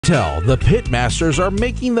The Pitmasters are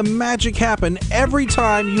making the magic happen every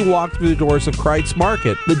time you walk through the doors of Kreitz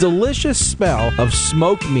Market. The delicious smell of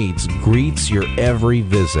smoked meats greets your every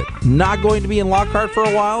visit. Not going to be in Lockhart for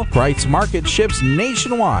a while? Kreitz Market ships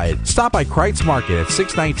nationwide. Stop by Kreitz Market at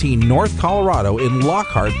 619 North Colorado in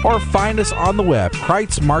Lockhart or find us on the web,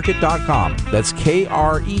 KreitzMarket.com. That's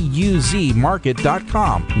KREUZ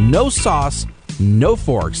Market.com. No sauce, no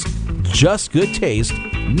forks, just good taste,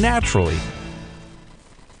 naturally.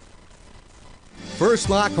 First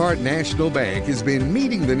Lockhart National Bank has been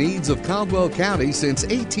meeting the needs of Caldwell County since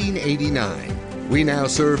 1889. We now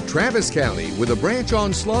serve Travis County with a branch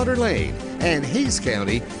on Slaughter Lane and Hayes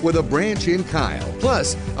County with a branch in Kyle,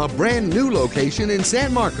 plus a brand new location in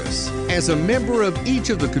San Marcos. As a member of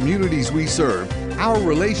each of the communities we serve, our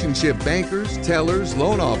relationship bankers, tellers,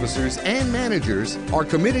 loan officers, and managers are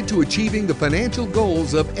committed to achieving the financial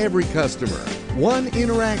goals of every customer, one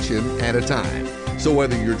interaction at a time. So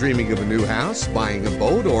whether you're dreaming of a new house, buying a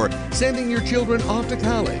boat, or sending your children off to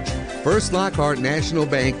college, First Lockhart National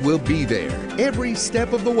Bank will be there every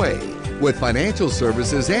step of the way with financial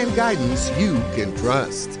services and guidance you can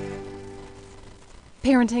trust.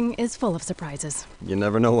 Parenting is full of surprises. You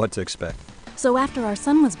never know what to expect. So after our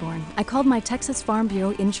son was born, I called my Texas Farm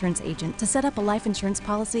Bureau insurance agent to set up a life insurance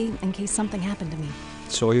policy in case something happened to me.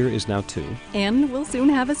 Sawyer is now 2. And we'll soon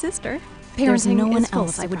have a sister. There's Parenting no one is full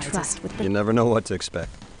else of I would surprises. trust with You never know what to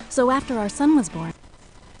expect. So after our son was born...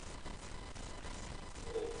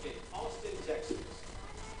 In Austin, Texas.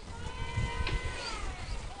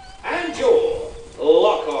 And your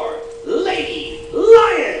Lockhart Lady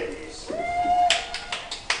Lions.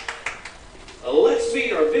 Let's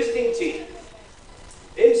meet our visiting team.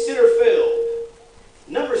 In center field,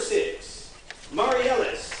 number 6,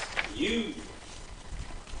 Marielis Yu.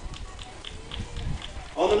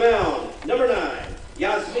 On the mound, number 9,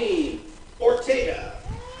 Yasmin Ortega.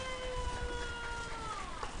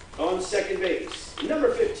 On second base,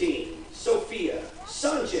 number 15, Sofia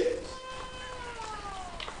Sanchez.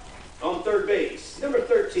 On third base, number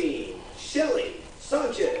 13, Shelly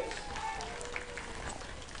Sanchez.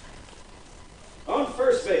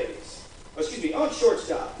 On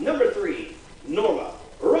shortstop, number 3, Norma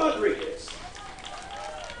Rodriguez.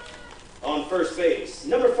 On first base,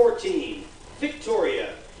 number 14,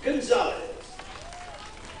 Victoria Gonzalez.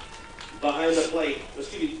 Behind the plate,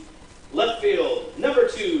 left field, number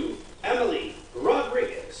 2, Emily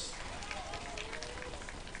Rodriguez.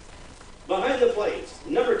 Behind the plate,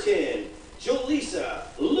 number 10, Jolisa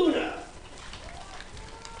Luna.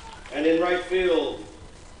 And in right field,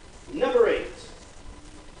 number 8,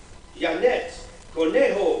 Yanet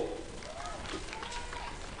Conejo.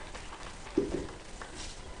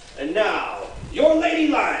 And now, your Lady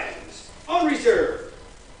Lions on reserve.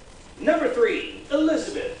 Number 3,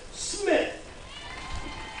 Elizabeth Smith.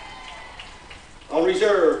 On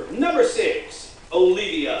reserve, number 6,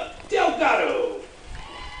 Olivia Delgado.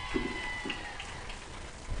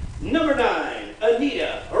 Number 9,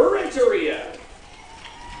 Anita Renteria.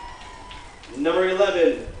 Number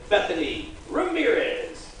 11, Bethany Ramirez.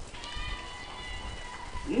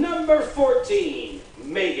 Number 14,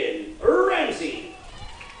 Megan Ramsey.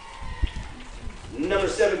 Number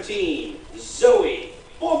 17, Zoe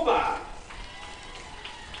Pompa.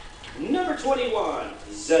 Number 21,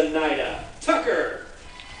 Zenaida Tucker.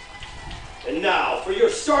 And now for your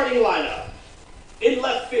starting lineup. In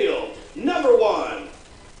left field, number 1,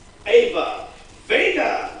 Ava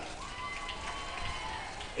Vega.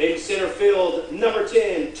 In center field, number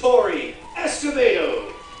 10, Tori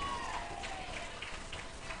Escobedo.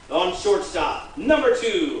 On shortstop, number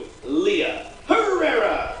 2, Leah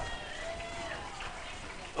Herrera.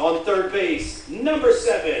 On third base, number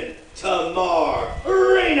 7, Tamar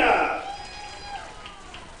Reina.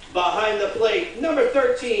 Behind the plate, number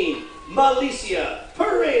 13, Malicia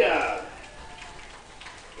Pereda.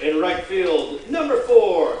 In right field, number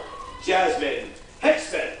 4, Jasmine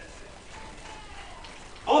Hexman.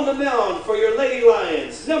 On the mound for your Lady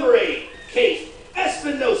Lions, number 8, Kate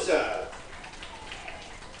Espinosa.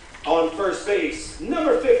 On first base,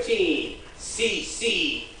 number 15,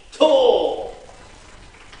 CC Toll.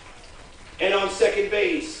 And on second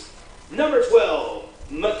base, number 12,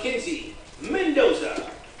 Mackenzie Mendoza.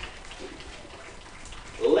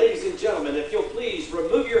 Ladies and gentlemen, if you'll please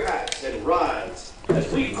remove your hats and rise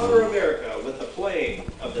as we honor America with the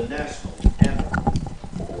playing of the national anthem.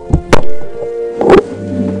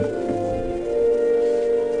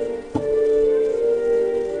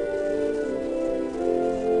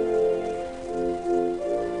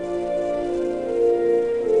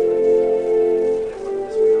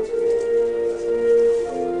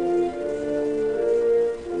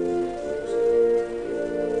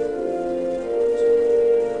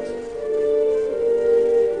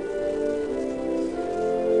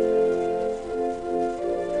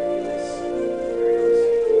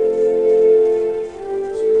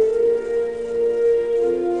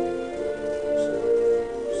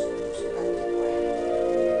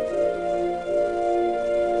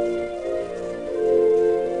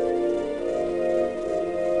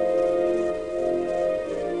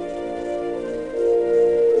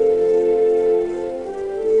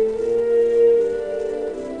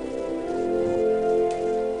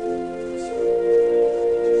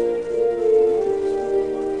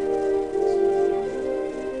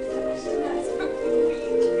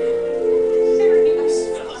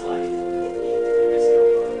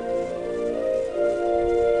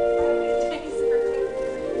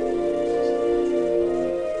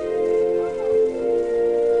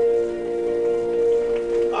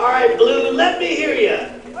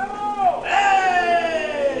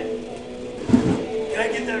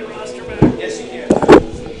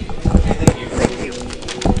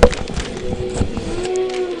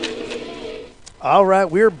 All right,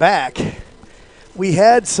 we're back. We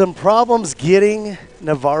had some problems getting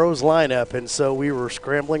Navarro's lineup, and so we were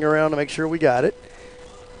scrambling around to make sure we got it.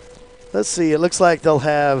 Let's see. It looks like they'll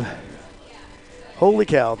have – holy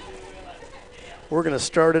cow. We're going to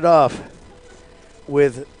start it off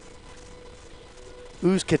with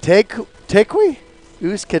Uzkatekwe.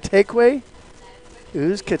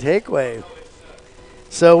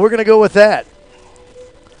 So we're going to go with that.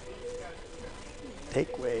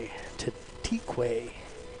 Tikwe.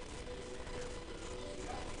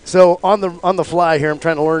 So on the fly here, I'm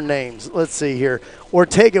trying to learn names. Let's see here.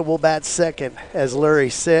 Ortega will bat second, as Larry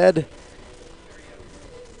said.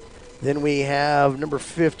 Then we have number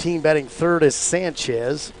 15 batting third is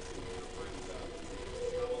Sanchez.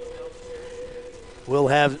 We'll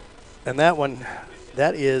have, and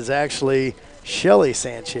that is actually Shelly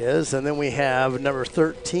Sanchez. And then we have number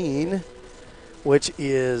 13, which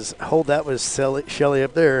is, that was Shelly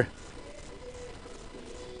up there.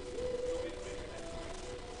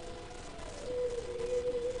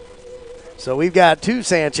 So we've got two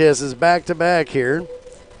Sanchez's back-to-back here.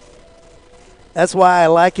 That's why I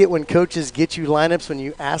like it when coaches get you lineups, when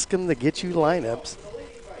you ask them to get you lineups.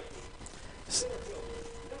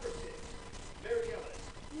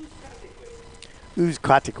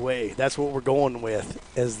 Uzkatekwe, that's what we're going with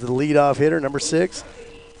as the leadoff hitter, number 6.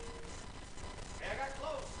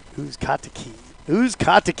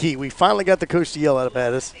 Uzkateki. We finally got the coach to yell out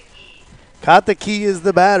at us. Kateki is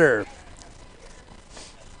the batter.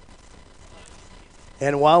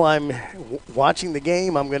 And while I'm watching the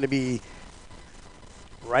game, I'm going to be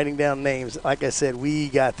writing down names. Like I said, we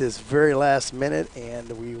got this very last minute, and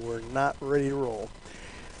we were not ready to roll.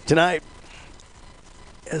 Tonight,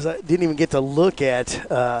 as I didn't even get to look at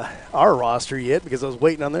our roster yet because I was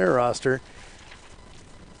waiting on their roster.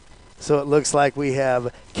 So it looks like we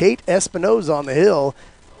have Kate Espinoza on the hill,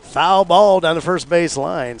 foul ball down the first base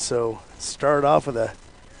line. So start off with a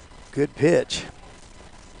good pitch.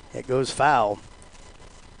 It goes foul.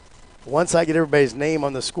 Once I get everybody's name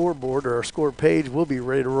on the scoreboard or our score page, we'll be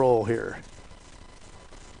ready to roll here.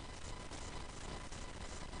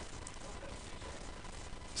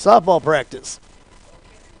 Softball practice.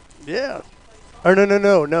 Yeah. Or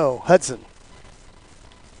no. Hudson.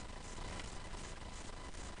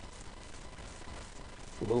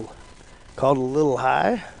 Called a little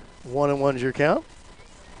high. 1-1's your count.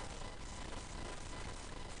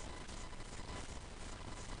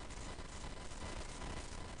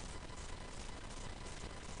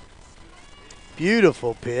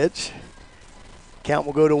 Beautiful pitch. Count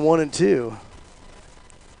will go to 1-2.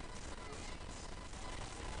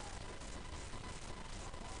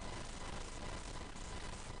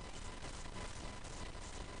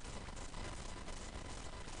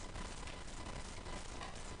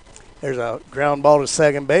 There's a ground ball to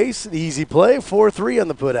second base. Easy play. 4-3 on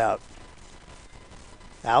the put out.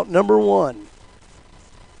 Out number 1.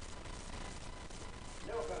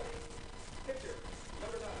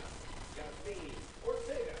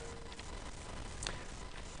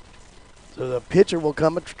 So the pitcher will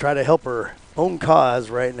come to try to help her own cause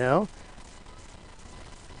right now.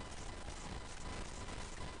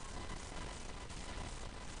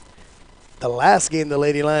 The last game the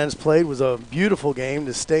Lady Lions played was a beautiful game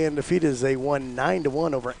to stay undefeated as they won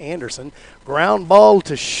 9-1 over Anderson. Ground ball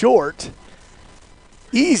to short.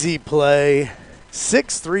 Easy play.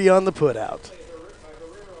 6-3 on the put out.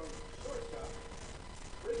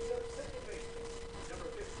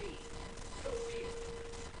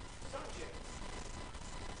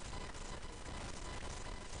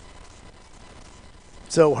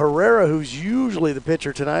 So Herrera, who's usually the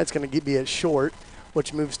pitcher tonight, is going to be at short,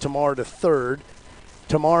 which moves Tamar to third.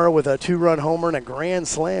 Tamar with a 2-run homer and a grand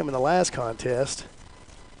slam in the last contest.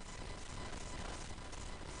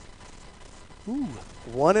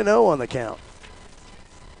 1-0 on the count.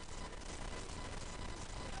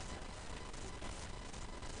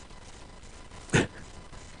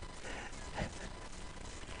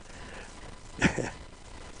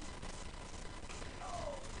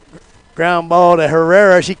 Ground ball to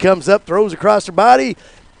Herrera. She comes up, throws across her body,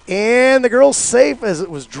 and the girl's safe as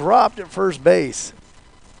it was dropped at first base.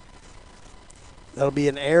 That'll be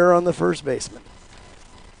an error on the first baseman.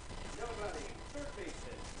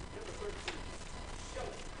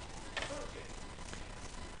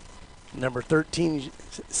 Number 13,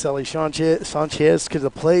 Sally Sanchez to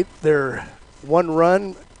the plate. Their one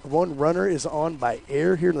runner is on by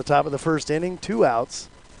air here in the top of the first inning. 2 outs.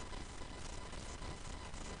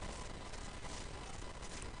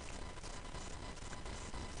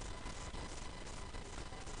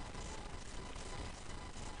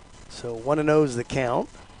 So 1-0 is the count.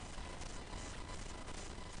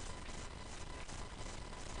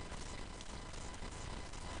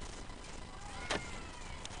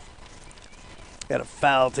 Got a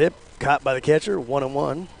foul tip, caught by the catcher,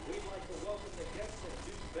 1-1.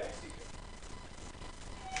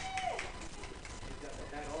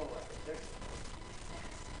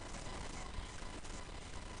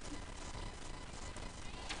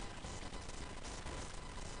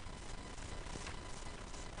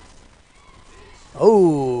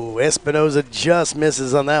 Oh, Espinoza just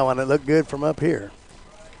misses on that one. It looked good from up here.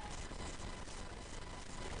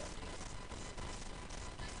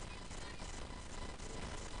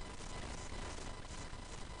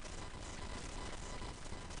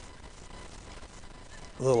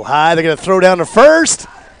 A little high. They're going to throw down to first.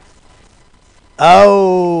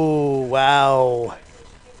 Oh, wow.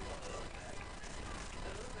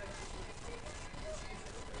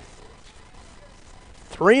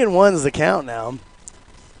 Three and one's the count now.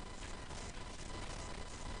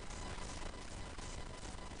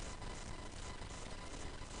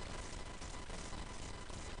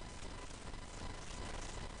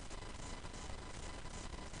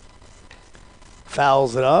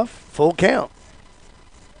 Fouls it off. Full count.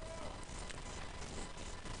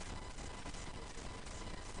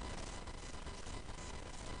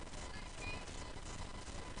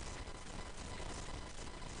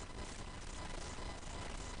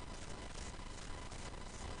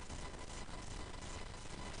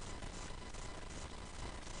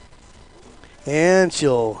 And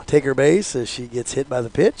she'll take her base as she gets hit by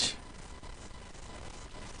the pitch.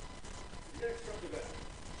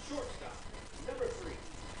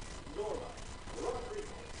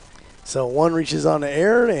 So one reaches on the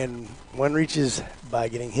air and one reaches by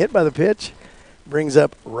getting hit by the pitch. Brings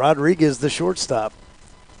up Rodriguez, the shortstop.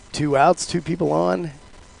 2 outs, 2 people on.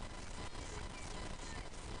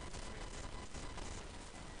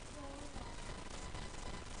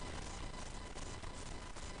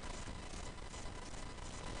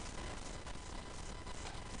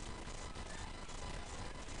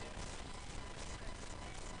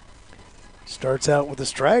 Starts out with a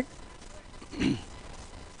strike.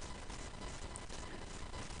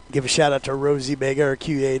 Give a shout out to Rosie Vega, our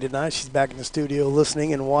QA tonight. She's back in the studio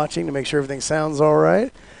listening and watching to make sure everything sounds all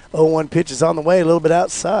right. 0-1 pitch is on the way, a little bit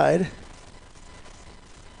outside.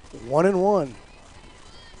 1-1.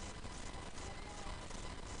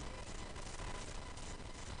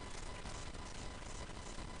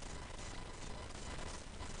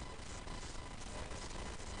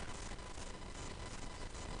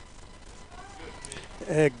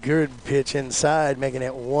 A good pitch inside, making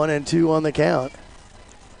it 1-2 on the count.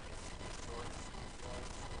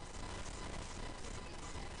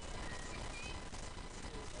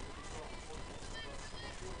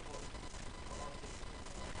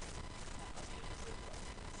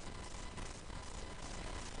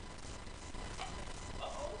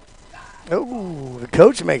 Oh, the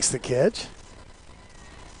coach makes the catch.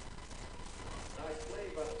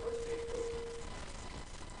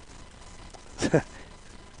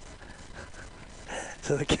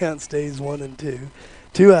 So the count stays 1-2.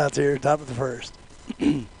 2 outs here, top of the first.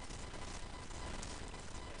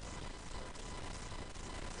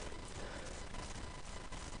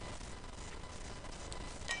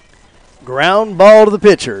 Ground ball to the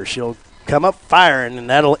pitcher. She'll come up firing, and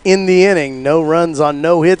that'll end the inning. No runs on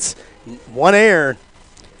no hits, 1 error.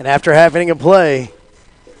 And after half inning of play,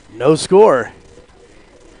 no score.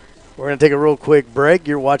 We're going to take a real quick break.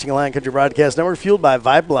 You're watching Lion Country Broadcast Network, fueled by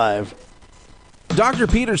Vype Live. Dr.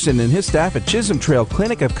 Peterson and his staff at Chisholm Trail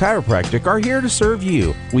Clinic of Chiropractic are here to serve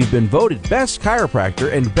you. We've been voted Best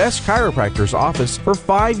Chiropractor and Best Chiropractor's Office for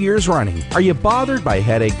 5 years running. Are you bothered by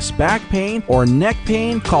headaches, back pain, or neck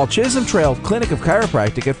pain? Call Chisholm Trail Clinic of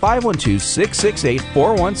Chiropractic at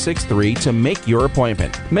 512-668-4163 to make your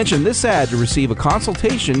appointment. Mention this ad to receive a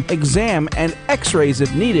consultation, exam, and x-rays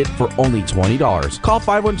if needed for only $20. Call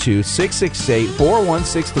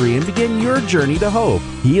 512-668-4163 and begin your journey to hope,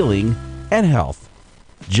 healing, and health.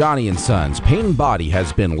 Johnny & Sons Paint and Body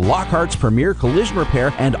has been Lockhart's premier collision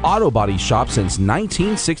repair and auto body shop since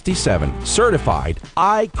 1967. Certified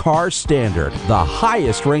I-CAR standard, the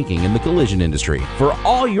highest ranking in the collision industry. For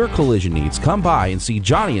all your collision needs, come by and see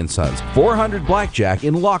Johnny & Sons, 400 Blackjack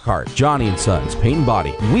in Lockhart. Johnny & Sons Paint and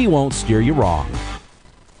Body. We won't steer you wrong.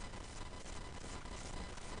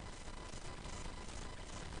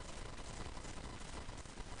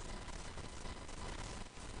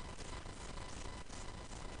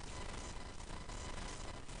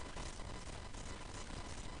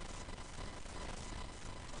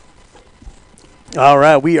 All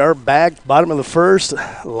right, we are back. Bottom of the first.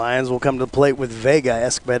 Lions will come to the plate with Vega,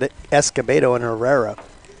 Escobedo, and Herrera.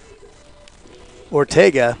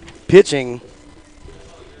 Ortega pitching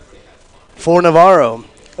for Navarro,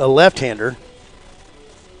 a left-hander.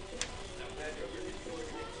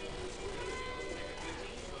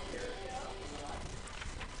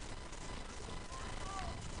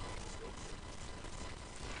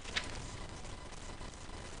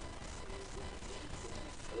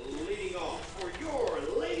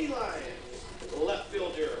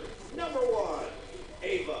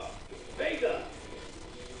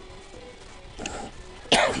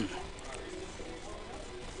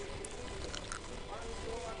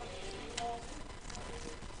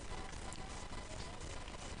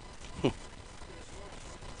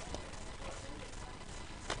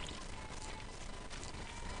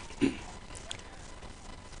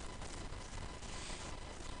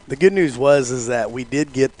 The good news is that we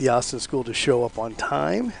did get the Austin school to show up on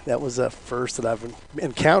time. That was a first that I've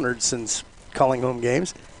encountered since calling home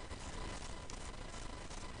games.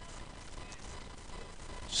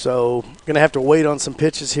 So going to have to wait on some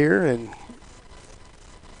pitches here. And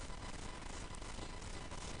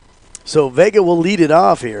so Vega will lead it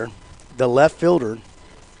off here, the left fielder.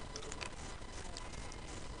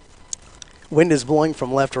 Wind is blowing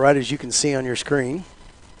from left to right, as you can see on your screen.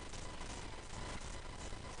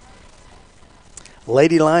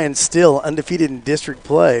 Lady Lions still undefeated in district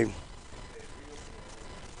play.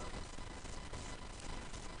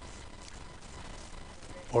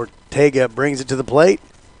 Ortega brings it to the plate.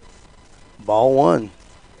 Ball one.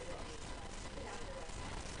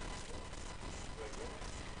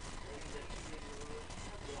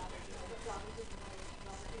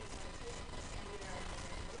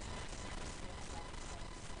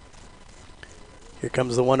 Here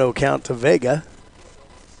comes the 1-0 count to Vega.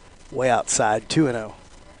 Way outside, 2-0. Going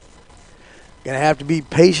to have to be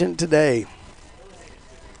patient today.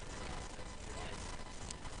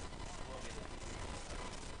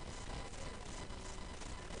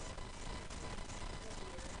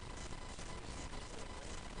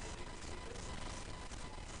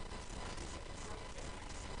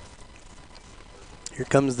 Here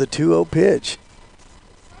comes the 2-0 pitch.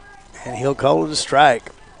 And he'll call it a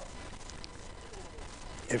strike.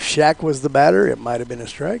 If Shaq was the batter, it might have been a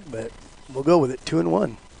strike, but we'll go with it.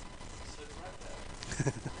 2-1.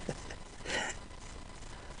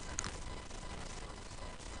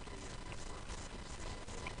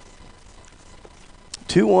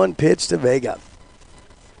 Two-one pitch to Vega.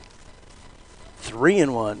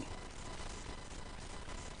 3-1.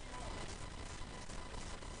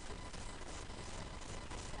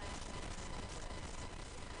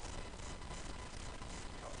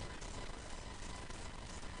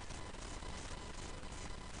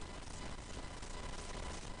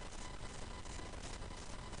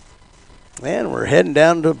 And we're heading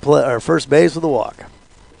down to play our first base with a walk.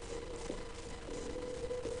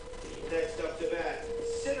 Next up to bat,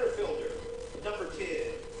 center fielder, number 10,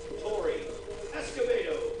 Tori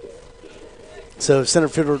Escobedo. So center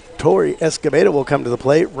fielder Tori Escobedo will come to the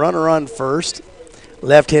plate. Runner on first,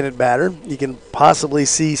 left-handed batter. You can possibly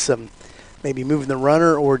see some maybe moving the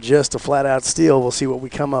runner or just a flat-out steal. We'll see what we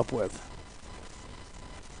come up with.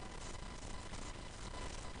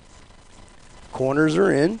 Corners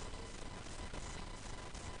are in.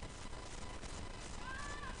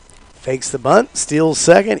 Fakes the bunt, steals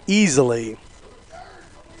second easily.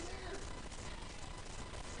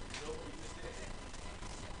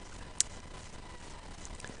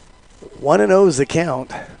 One and 0 is the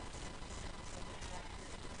count.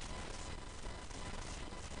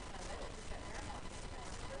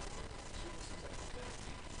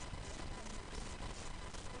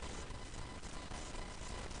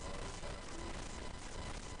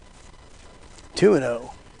 Two and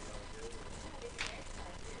 0.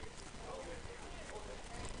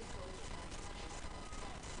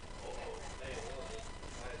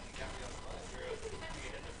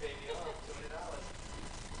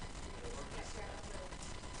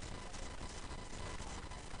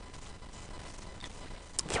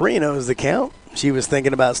 Three and 0 is the count. She was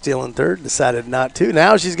thinking about stealing third, decided not to.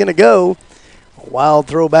 Now she's going to go. A wild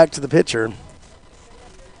throw back to the pitcher.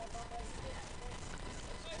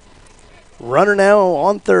 Runner now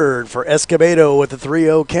on third for Escobedo with a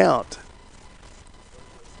 3-0 count.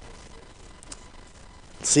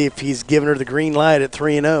 Let's see if he's giving her the green light at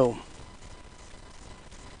 3-0.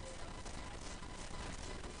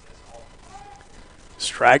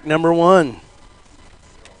 Strike number one.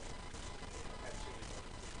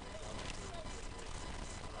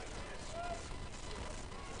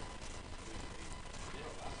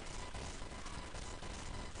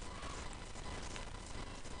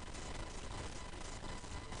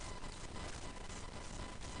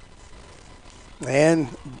 And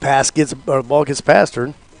ball gets past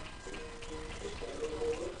her.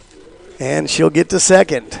 And she'll get to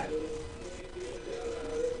second.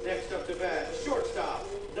 Next up to bat, shortstop,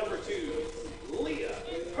 number 2, Leah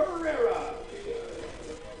Herrera.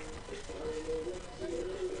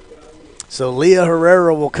 So Leah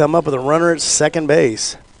Herrera will come up with a runner at second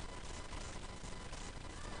base.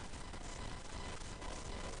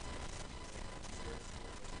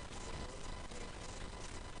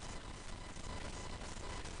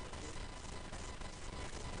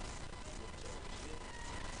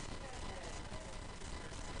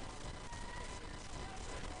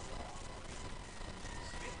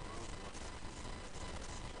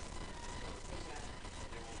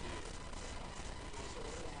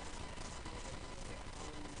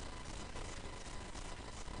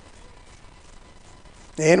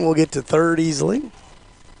 And we'll get to third easily.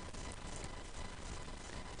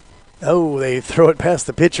 Oh, they throw it past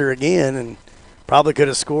the pitcher again and probably could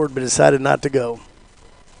have scored but decided not to go.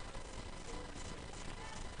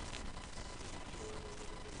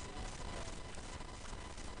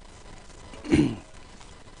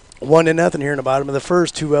 1-0 here in the bottom of the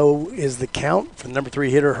first. 2-0 is the count for the number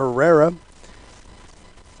 3 hitter, Herrera.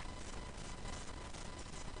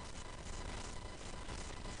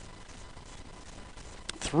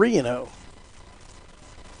 Three and 0.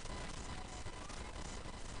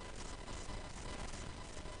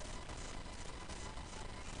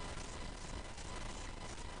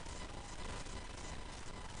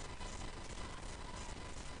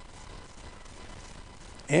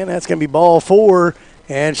 And that's going to be ball 4,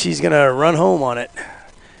 and she's going to run home on it.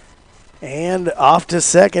 And off to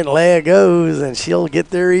second, Leia goes, and she'll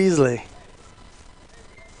get there easily.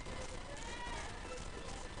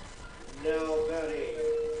 Now batting,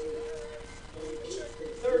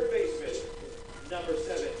 third baseman, number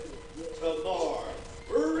 7, Navarro.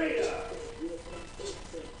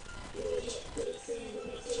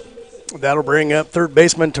 That'll bring up third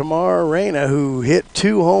baseman Tamar Reyna, who hit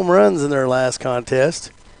 2 home runs in their last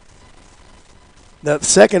contest. That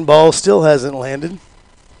second ball still hasn't landed.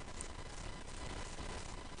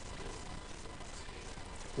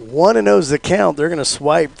 1-0's the count. They're going to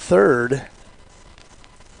swipe third.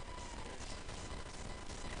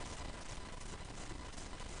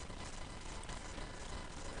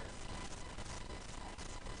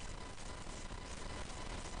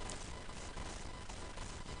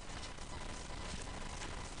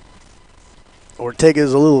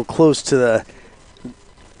 Ortega's a little close to the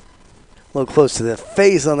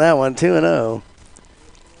face on that one. 2-0.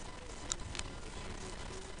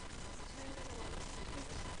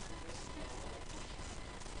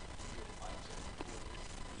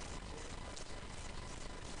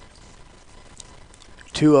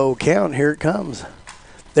 Count. Here it comes.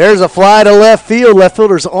 There's a fly to left field. Left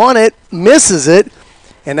fielder's on it, misses it,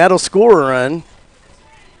 and that'll score a run.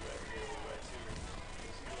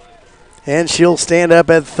 And she'll stand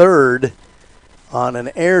up at third on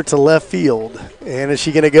an air to left field. And is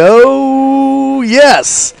she going to go?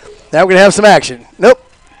 Yes. Now we're going to have some action. Nope.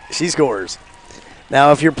 She scores.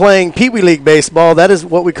 Now, if you're playing Pee Wee League baseball, that is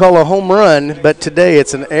what we call a home run. But today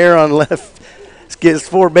it's an air on left. It gets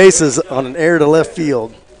 4 bases on an air to left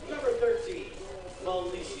field. Number 13,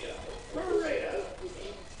 Alicia Pereira.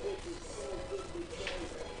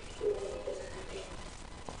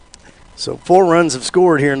 So 4 runs have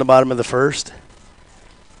scored here in the bottom of the first.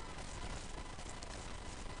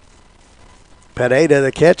 Pereira,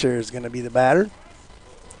 the catcher, is going to be the batter.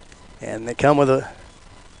 And they come with a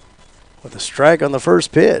strike on the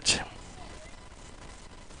first pitch.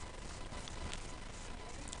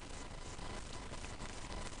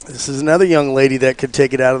 This is another young lady that could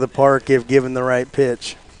take it out of the park if given the right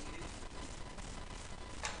pitch.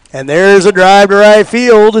 And there's a drive to right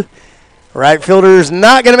field. Right fielder's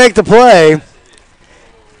not going to make the play.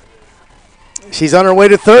 She's on her way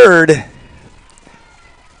to third.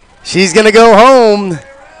 She's going to go home.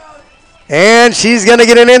 And she's going to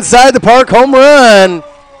get an inside the park home run.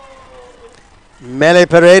 Mele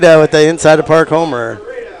Pereira with the inside the park homer.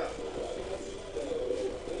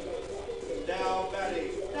 Now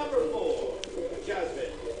batting, number 4,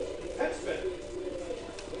 Jasmine Hensman.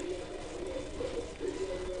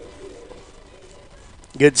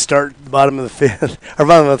 Good start at the bottom of the fifth, or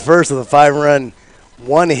bottom of the first with a 5-run,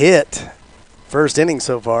 1-hit first inning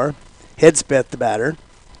so far. Hedspeth, the batter,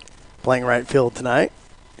 playing right field tonight.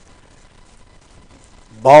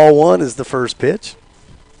 Ball 1 is the first pitch.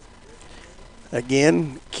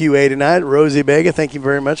 Again, QA tonight, Rosie Vega, thank you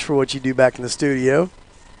very much for what you do back in the studio.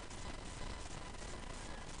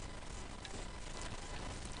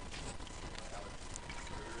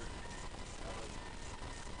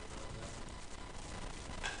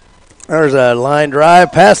 There's a line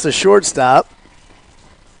drive past the shortstop.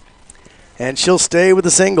 And she'll stay with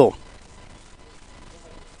the single.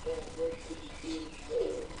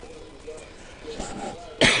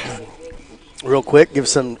 Real quick, give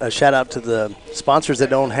a shout out to the sponsors that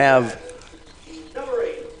don't have. Number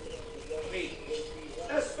 8,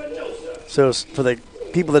 Espinosa. So for the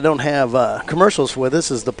people that don't have commercials with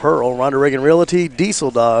us is the Pearl, Ronda Reagan Realty,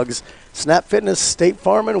 Diesel Dogs, Snap Fitness, State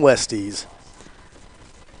Farm, and Westies.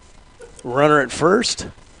 Runner at first,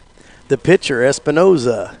 the pitcher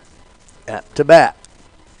Espinosa at to bat.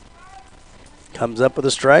 Comes up with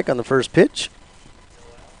a strike on the first pitch.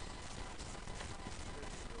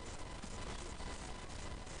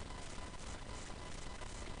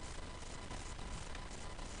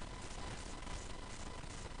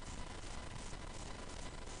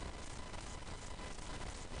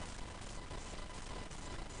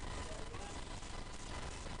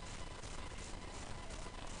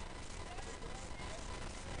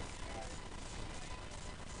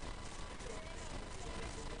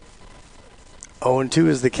 0-2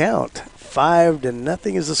 is the count.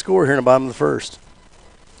 5-0 is the score here in the bottom of the first.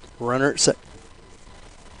 Runner at second.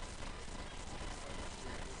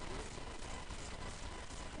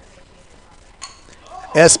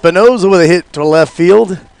 Espinoza with a hit to left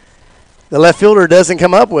field. The left fielder doesn't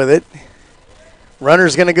come up with it.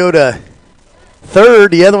 Runner's going to go to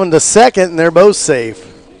third, the other one to second, and they're both safe.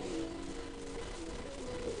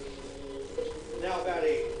 Now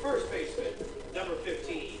batting first baseman, number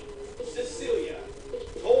 15, Cecilia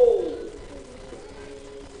Toll.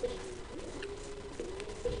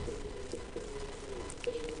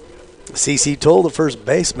 CC Toll, the first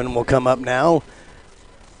baseman, will come up now.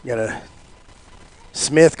 Got a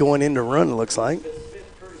Smith going in to run, it looks like.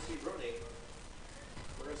 Smith courtesy running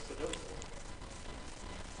for Espinosa.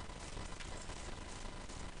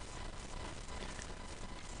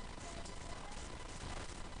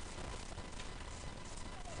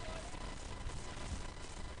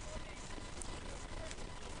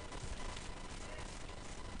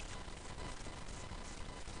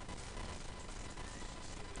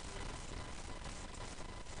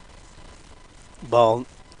 Ball.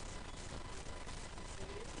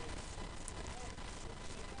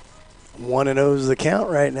 1-0 is the count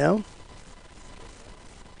right now.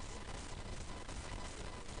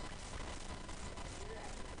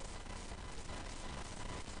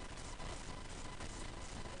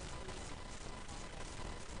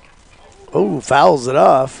 Oh, fouls it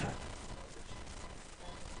off.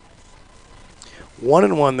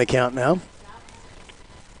 1-1 the count now.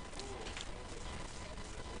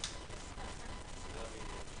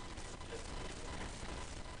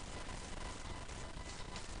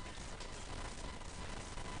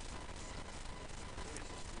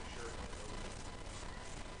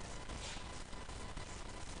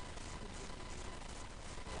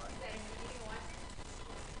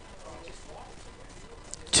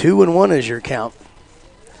 Two and 1 is your count.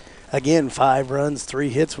 Again, 5 runs, 3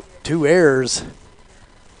 hits, 2 errors.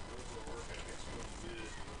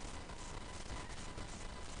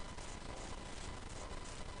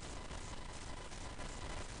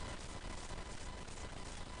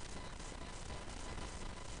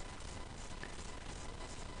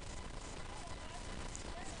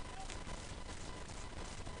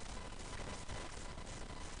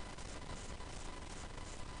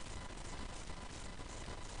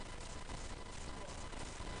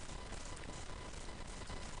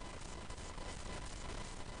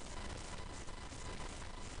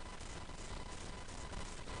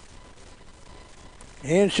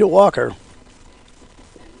 And she'll walk her.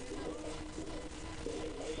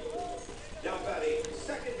 Now batting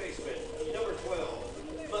second baseman, number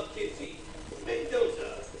 12, Mackenzie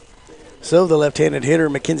Mendoza. So the left-handed hitter,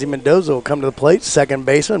 Mackenzie Mendoza, will come to the plate. Second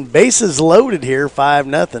baseman. Bases loaded here,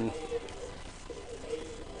 5-0.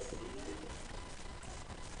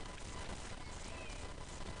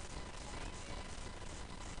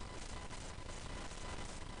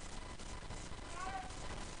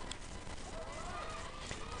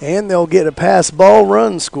 And they'll get a pass ball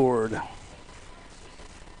run scored.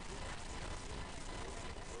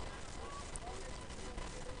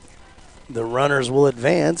 The runners will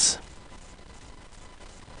advance.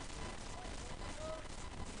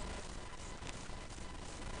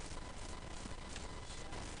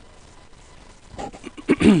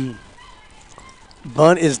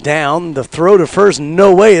 Bunt is down. The throw to first,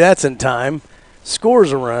 no way that's in time.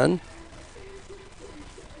 Scores a run.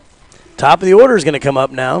 Top of the order is going to come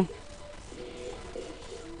up now.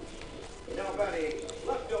 Now batting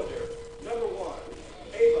left fielder, number 1,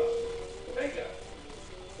 Ava Vega.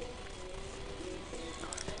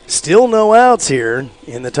 Still no outs here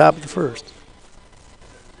in the top of the first.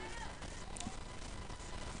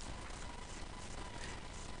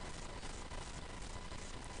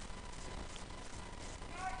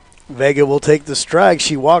 Vega will take the strike.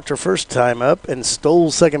 She walked her first time up and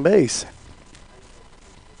stole second base.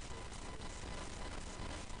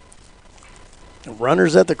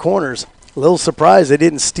 Runners at the corners. A little surprised they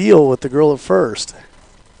didn't steal with the girl at first.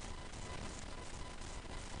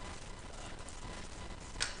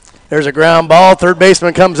 There's a ground ball. Third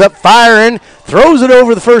baseman comes up firing. Throws it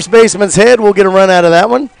over the first baseman's head. We'll get a run out of that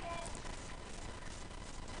one.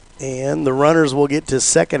 And the runners will get to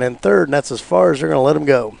second and third, and that's as far as they're going to let them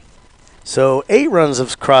go. So 8 runs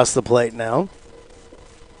have crossed the plate now.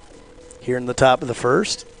 Here in the top of the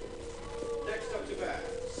first. Next up to bat,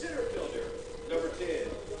 center fielder, number 10,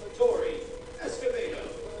 Tori Escobedo.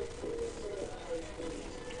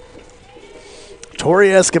 Tori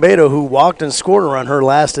Escobedo, who walked and scored a run her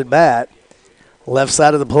last at bat. Left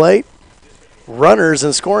side of the plate. Runners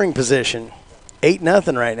in scoring position.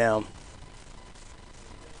 8-0 right now.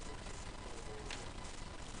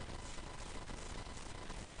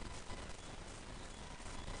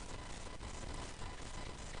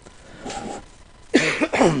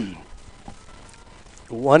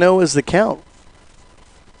 1-0 is the count.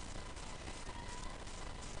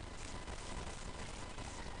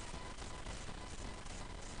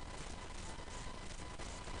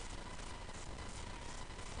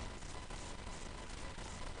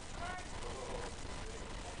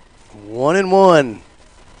 One and one.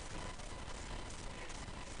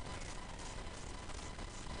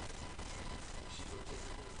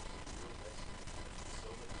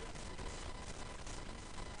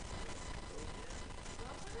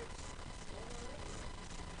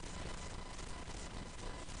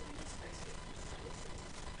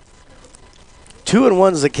 Two and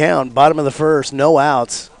one's the count. Bottom of the first, no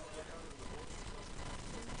outs.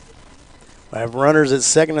 I have runners at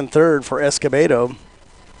second and third for Escobedo.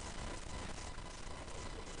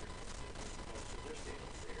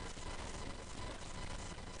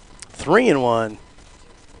 Three and one.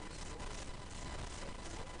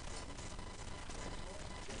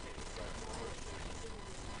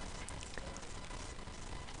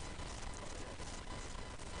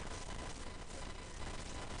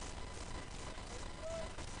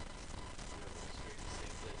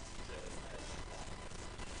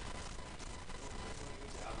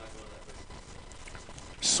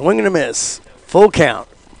 Swing and a miss. Full count.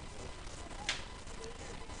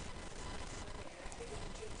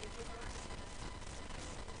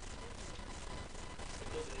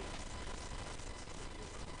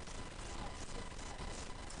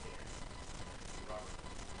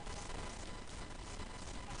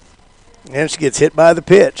 And she gets hit by the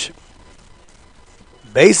pitch.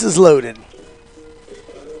 Bases loaded.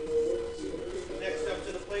 Next up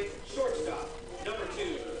to the plate, shortstop, number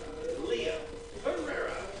 2, Leah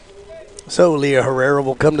Herrera. So Leah Herrera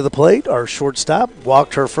will come to the plate. Our shortstop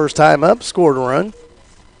walked her first time up, scored a run.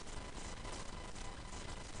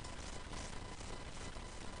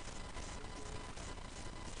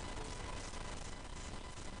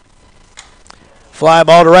 Fly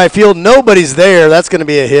ball to right field. Nobody's there. That's going to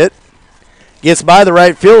be a hit. Gets by the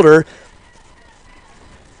right fielder.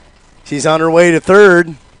 She's on her way to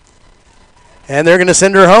third. And they're going to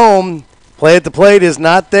send her home. Play at the plate is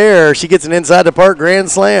not there. She gets an inside the park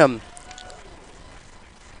grand slam.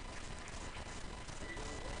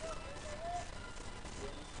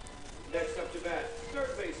 Next up to bat,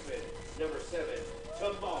 third baseman, number 7,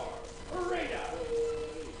 Navarro.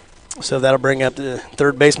 So that'll bring up the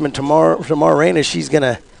third baseman Tamar Reyna. She's going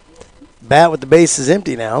to bat with the bases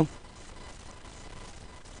empty now.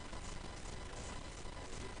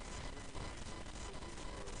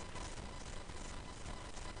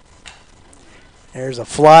 There's a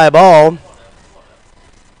fly ball.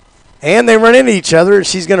 And they run into each other, and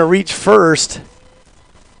she's going to reach first.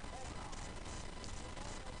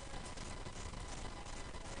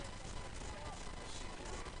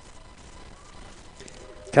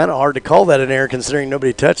 Kind of hard to call that an error considering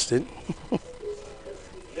nobody touched it. Now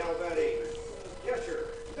batting, catcher,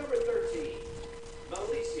 number 13,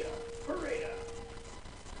 Melissa Pereira.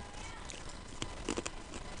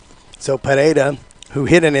 So Pereira, who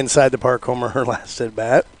hit an inside the park homer her last at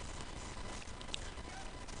bat.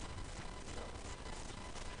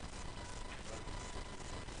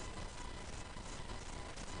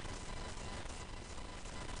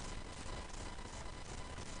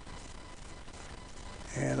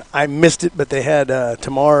 And I missed it, but they had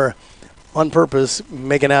Tamar on purpose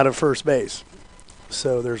making out at first base.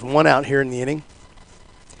 So there's one out here in the inning.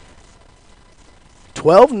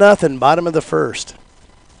 12-0, bottom of the first.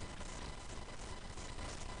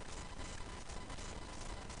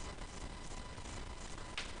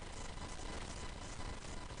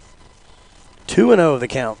 Two and 0 the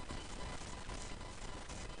count.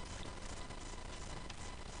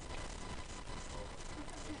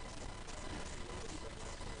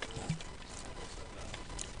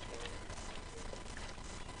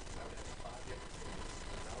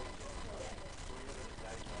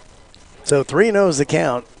 So 3-0 is the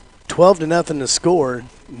count. 12-0 the score.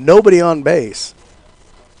 Nobody on base.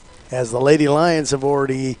 As the Lady Lions have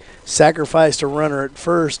already sacrificed a runner at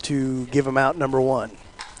first to give them out number 1.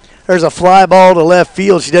 There's a fly ball to left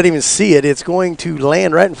field. She doesn't even see it. It's going to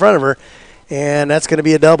land right in front of her, and that's going to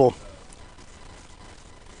be a double.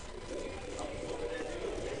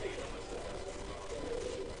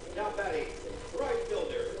 Now batting, right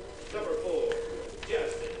fielder, number 4,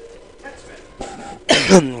 Jasmine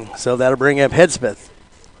Hetzman. So that'll bring up Headsmith.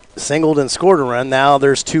 Singled and scored a run. Now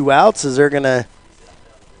there's 2 outs as they're going to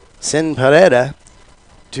send Pereira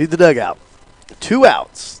to the dugout. 2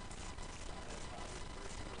 outs.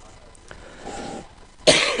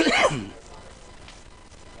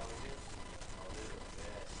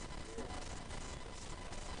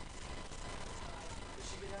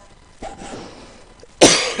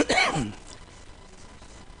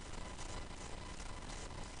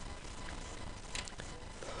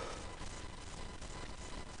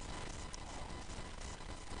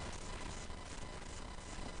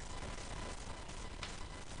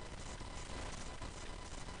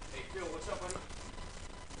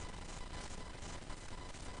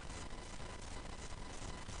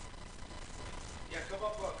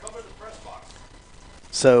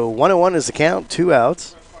 So 1-1 is the count, 2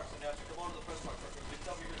 outs.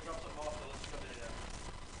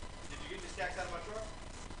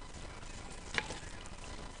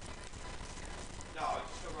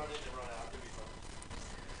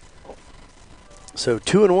 So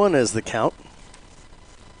 2-1 is the count.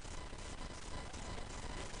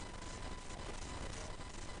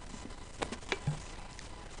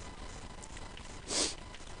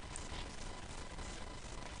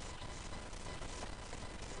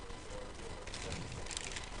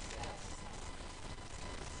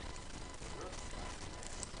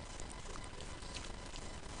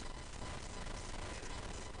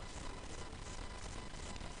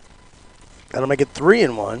 That'll make it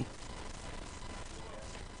 3-1.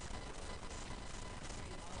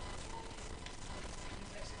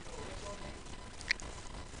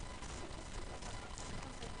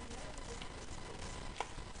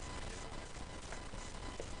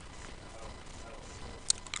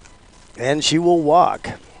 And she will walk.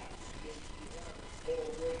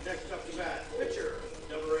 Next up to bat, pitcher,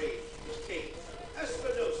 number 8, Kate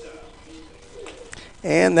Espinosa.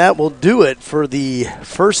 And that will do it for the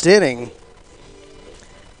first inning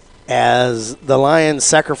as the Lions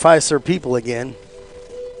sacrifice their people again.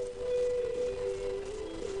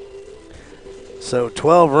 So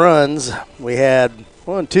 12 runs. We had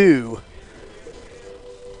 1, 2,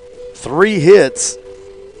 3 hits.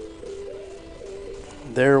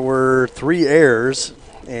 There were 3 errors,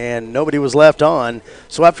 and nobody was left on.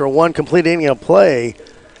 So after one complete inning of play,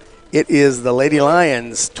 it is the Lady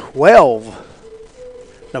Lions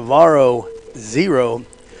 12, Navarro 0.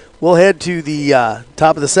 We'll head to the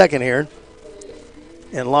top of the second here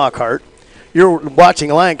in Lockhart. You're watching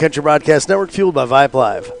Lion Country Broadcast Network, fueled by Vype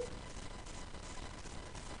Live.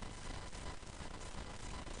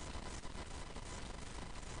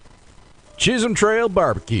 Chisholm Trail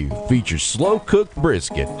Barbecue features slow-cooked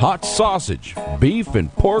brisket, hot sausage, beef,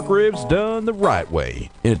 and pork ribs done the right way.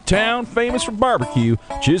 In a town famous for barbecue,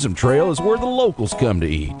 Chisholm Trail is where the locals come to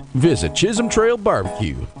eat. Visit Chisholm Trail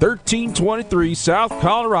Barbecue, 1323 South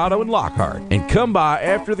Colorado in Lockhart, and come by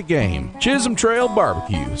after the game. Chisholm Trail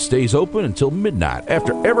Barbecue stays open until midnight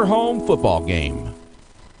after every home football game.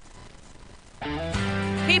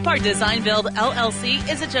 Capart Design Build LLC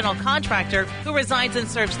is a general contractor who resides and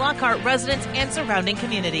serves Lockhart residents and surrounding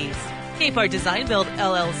communities. Capart Design Build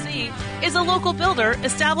LLC is a local builder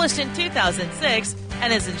established in 2006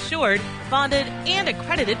 and is insured, bonded, and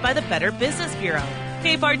accredited by the Better Business Bureau.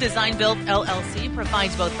 Capart Design Build LLC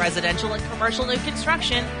provides both residential and commercial new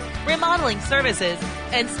construction, remodeling services,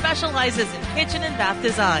 and specializes in kitchen and bath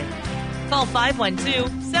design. Call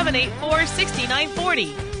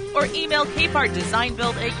 512-784-6940. or email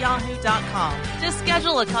capartdesignbuild@yahoo.com to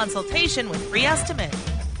schedule a consultation with free estimate.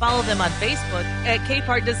 Follow them on Facebook at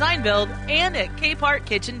Capart Design Build and at Capart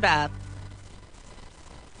Kitchen Bath.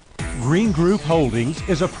 Green Group Holdings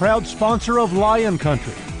is a proud sponsor of Lion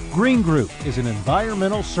Country. Green Group is an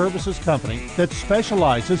environmental services company that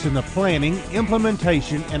specializes in the planning,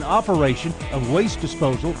 implementation, and operation of waste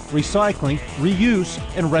disposal, recycling, reuse,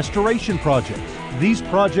 and restoration projects. These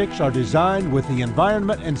projects are designed with the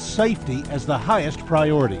environment and safety as the highest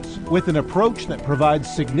priorities, with an approach that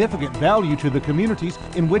provides significant value to the communities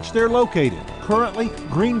in which they're located. Currently,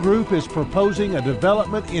 Green Group is proposing a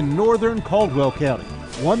development in northern Caldwell County,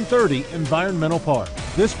 130 Environmental Park.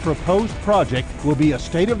 This proposed project will be a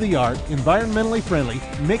state-of-the-art, environmentally friendly,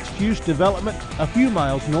 mixed-use development a few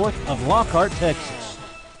miles north of Lockhart, Texas.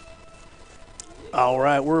 All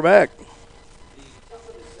right, we're back.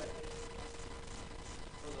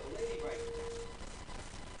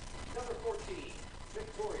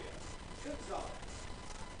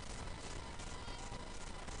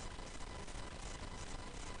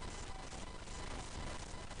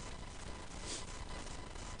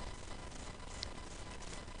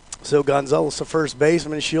 So Gonzalez, the first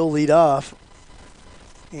baseman, she'll lead off.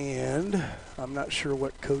 And I'm not sure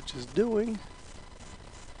what coach is doing.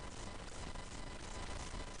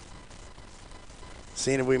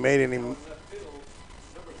 Seeing if we made any.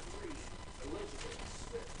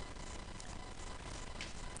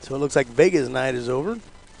 So it looks like Vega's night is over,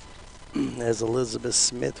 as Elizabeth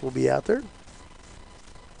Smith will be out there.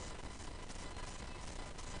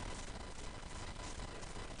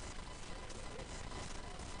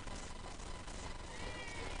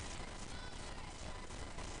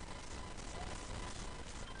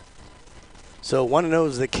 So 1-0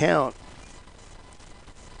 is the count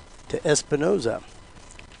to Espinoza.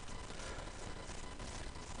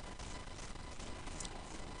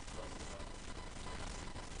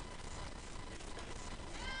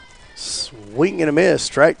 Swing and a miss,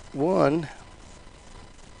 strike one.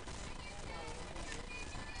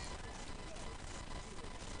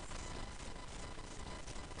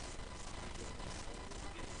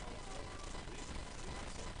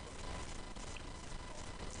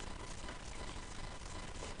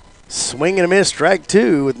 Swing and a miss, strike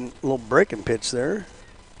two with a little breaking pitch there.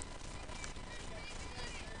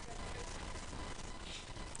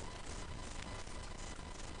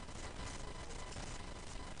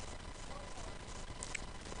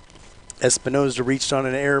 Espinoza reached on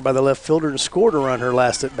an error by the left fielder and scored a run her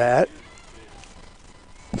last at bat.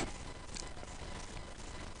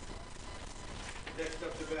 Next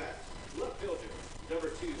up to bat, left fielder, number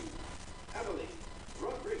 2, Emily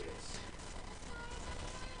Rodriguez.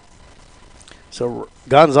 So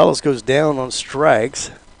Gonzalez goes down on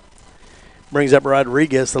strikes. Brings up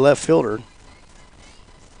Rodriguez, the left fielder.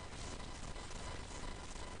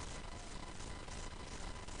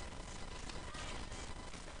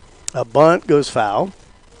 A bunt goes foul.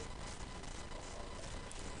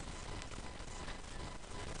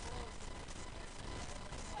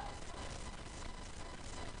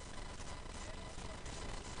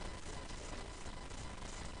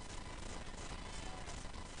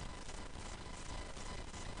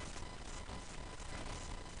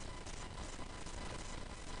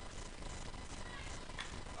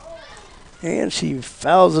 And she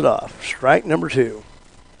fouls it off. Strike number 2.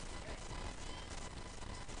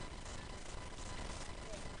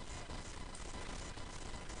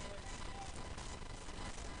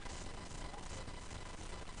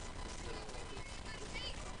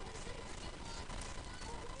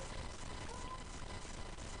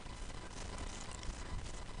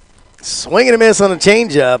 Swing and a miss on a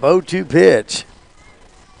changeup. 0-2 pitch.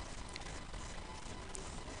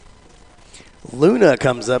 Luna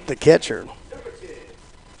comes up, the catcher. Number 10,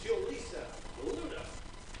 Julissa Luna.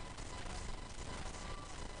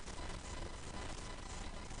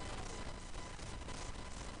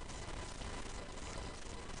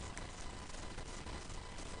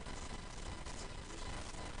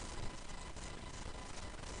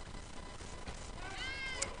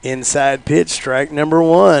 Inside pitch, strike number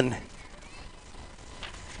 1.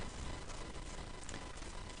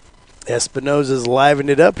 Espinoza's livened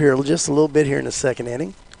it up here just a little bit here in the second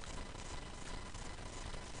inning.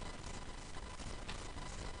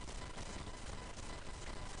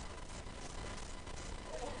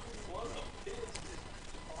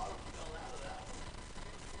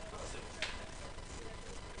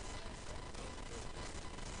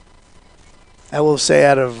 I will say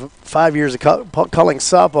out of 5 years of calling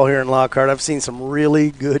softball here in Lockhart, I've seen some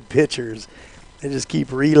really good pitchers. They just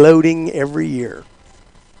keep reloading every year.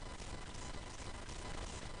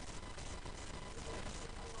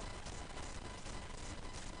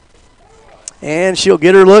 And she'll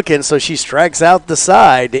get her looking, so she strikes out the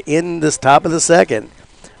side to end this top of the second.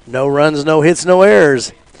 No runs, no hits, no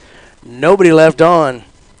errors. Nobody left on.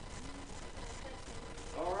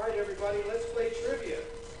 All right, everybody, let's play trivia.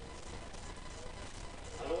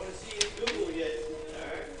 I don't want to see you Google yet. All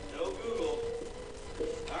right, no Google.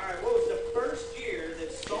 All right, what was the first year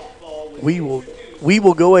that softball was introduced? We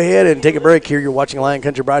will go ahead and take a break here. You're watching Lion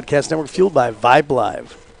Country Broadcast Network, fueled by Vype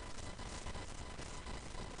Live.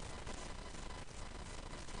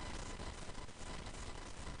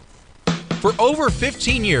 For over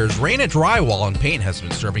 15 years, Raina Drywall and Paint has been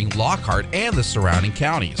serving Lockhart and the surrounding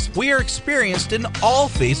counties. We are experienced in all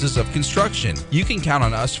phases of construction. You can count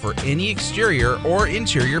on us for any exterior or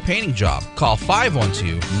interior painting job. Call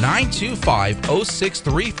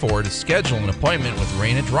 512-925-0634 to schedule an appointment with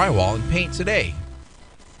Raina Drywall and Paint today.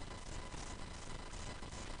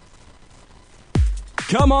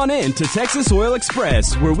 Come on in to Texas Oil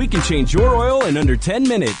Express, where we can change your oil in under 10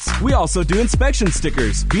 minutes. We also do inspection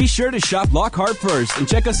stickers. Be sure to shop Lockhart first and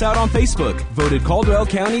check us out on Facebook. Voted Caldwell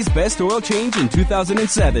County's best oil change in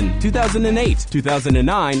 2007, 2008,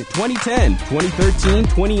 2009, 2010, 2013,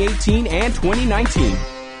 2018, and 2019.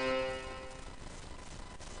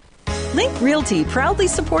 Link Realty proudly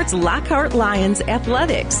supports Lockhart Lions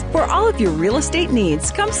athletics. For all of your real estate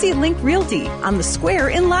needs, come see Link Realty on the square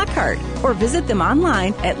in Lockhart or visit them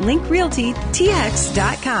online at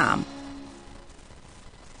linkrealtytx.com.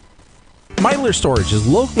 Meitler Storage is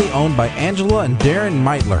locally owned by Angela and Darren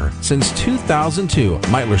Meitler since 2002.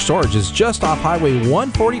 Meitler Storage is just off Highway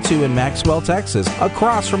 142 in Maxwell, Texas,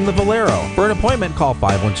 across from the Valero. For an appointment, call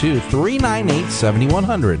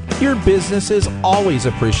 512-398-7100. Your business is always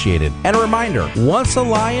appreciated. And a reminder, once a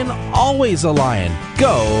Lion, always a Lion.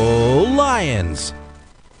 Go Lions!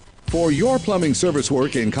 For your plumbing service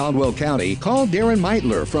work in Caldwell County, call Darren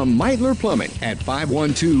Meitler from Meitler Plumbing at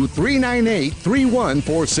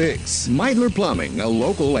 512-398-3146. Meitler Plumbing, a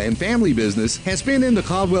local and family business, has been in the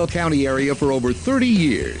Caldwell County area for over 30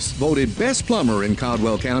 years. Voted best plumber in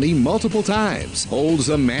Caldwell County multiple times. Holds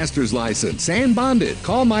a master's license and bonded.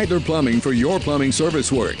 Call Meitler Plumbing for your plumbing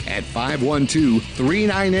service work at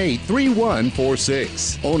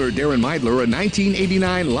 512-398-3146. Owner Darren Meitler, a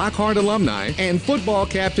 1989 Lockhart alumni and football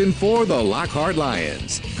captain for the Lockhart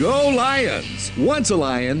Lions. Go Lions! Once a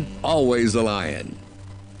Lion, always a Lion.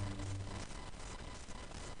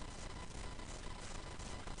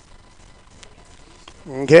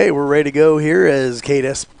 Okay, we're ready to go here as Kate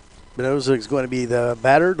Espinoza is going to be the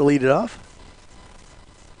batter to lead it off.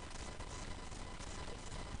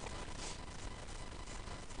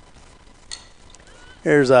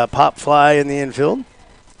 Here's a pop fly in the infield.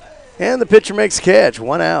 And the pitcher makes a catch,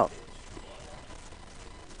 1 out.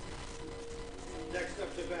 Next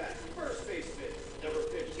up to bat, first baseman, number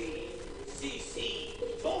 15, C.C.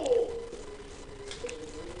 Toll.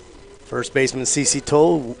 First baseman C.C.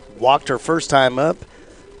 Toll walked her first time up,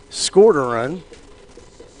 scored a run.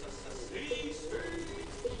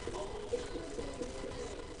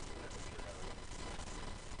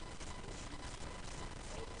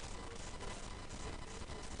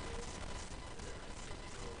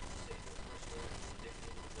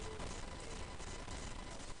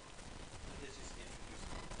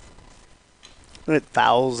 And it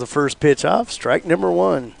fouls the first pitch off, strike number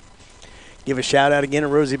 1. Give a shout out again to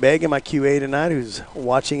Rosie Begg, my QA tonight, who's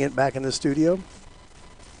watching it back in the studio.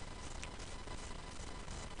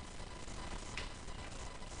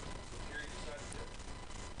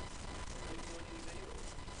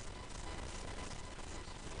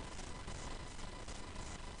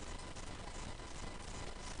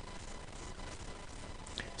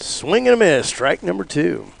 Swing and a miss, strike number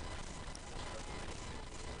 2.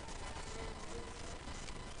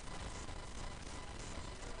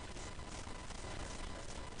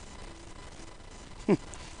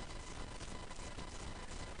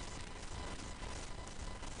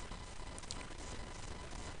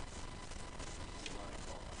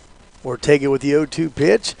 Ortega with the 0-2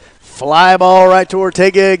 pitch. Fly ball right to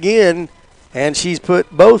Ortega again, and she's put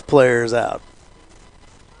both players out.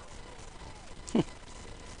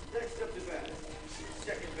 Next up to bat,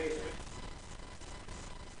 second baseman,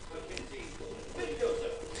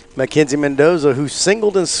 Mackenzie Mendoza, who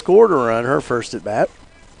singled and scored a run her first at bat.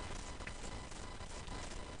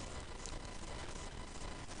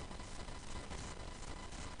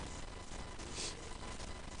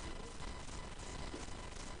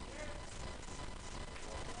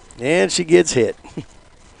 And she gets hit.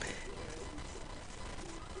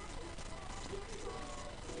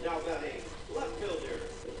 Now batting, left fielder,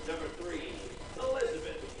 number 3,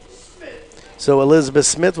 Elizabeth Smith. So Elizabeth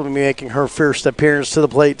Smith will be making her first appearance to the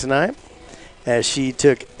plate tonight as she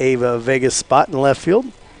took Ava Vega's spot in left field.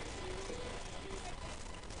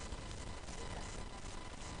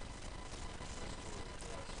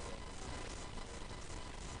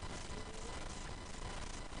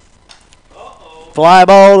 Fly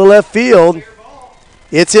ball to left field.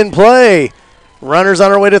 It's in play. Runner's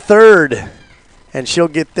on her way to third. And she'll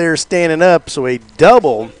get there standing up. So a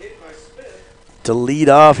double to lead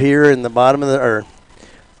off here in the bottom of the earth.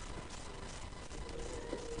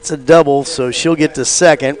 It's a double, so she'll get to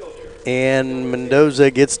second. And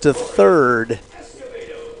Mendoza gets to third.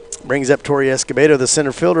 Brings up Tori Escobedo, the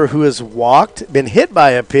center fielder, who has walked, been hit by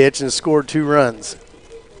a pitch, and scored 2 runs.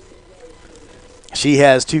 She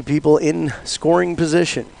has 2 people in scoring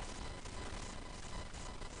position.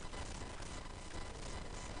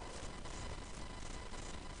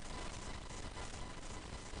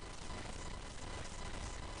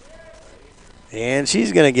 And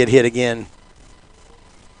she's going to get hit again.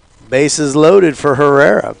 Bases loaded for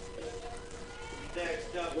Herrera.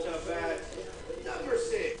 Next up to bat, number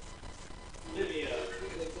 6, Olivia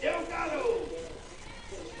Delgado.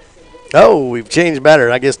 Oh, we've changed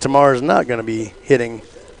batter. I guess Tamar's not going to be hitting.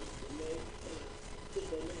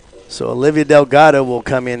 So Olivia Delgado will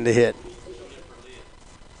come in to hit.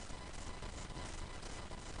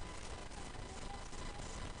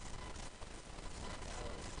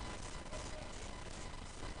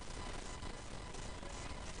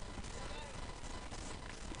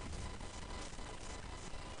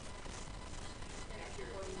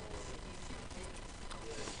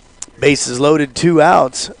 Bases loaded, 2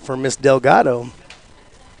 outs for Miss Delgado.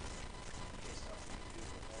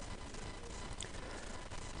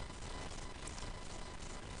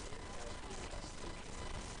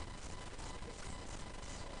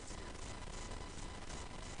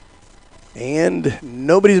 And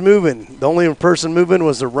nobody's moving. The only person moving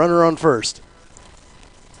was the runner on first.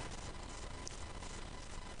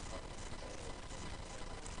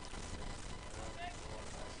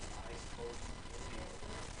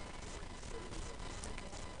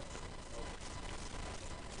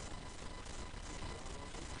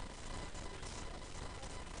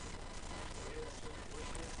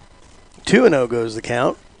 Two and 0 goes the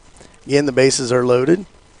count. Again, the bases are loaded.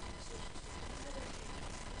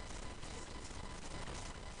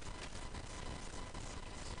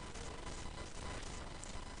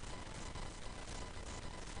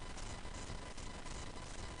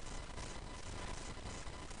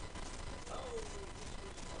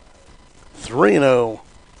 Three and 0.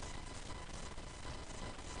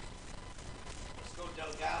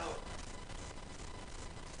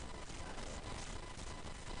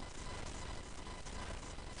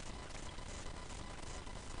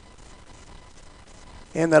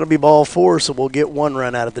 And that'll be ball 4, so we'll get 1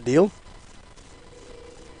 run out of the deal.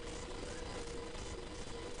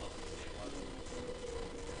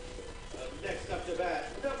 Next up to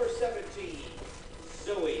bat, number 17,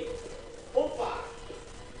 Zoe Pompa.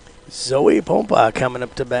 Zoe Pompa coming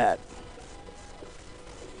up to bat.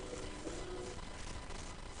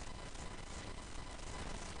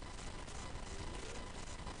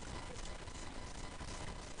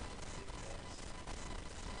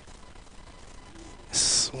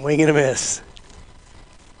 Swing and a miss.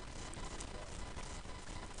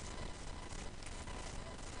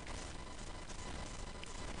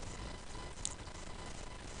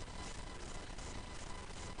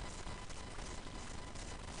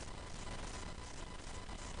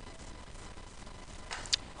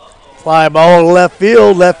 Fly ball to left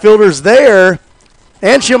field. Left fielder's there,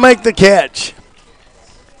 and she'll make the catch.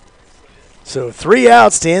 So 3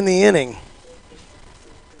 outs to end the inning.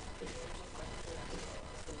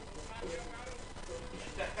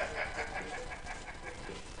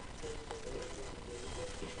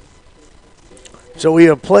 So we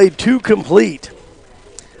have played 2 complete.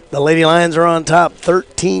 The Lady Lions are on top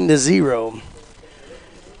 13-0.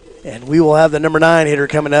 And we will have the number 9 hitter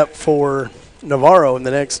coming up for Navarro in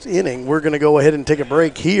the next inning. We're going to go ahead and take a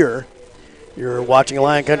break here. You're watching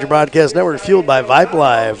Lion Country Broadcast Network, fueled by Vype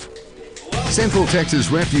Live. Central Texas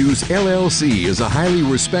Refuse LLC is a highly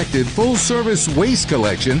respected full-service waste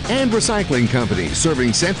collection and recycling company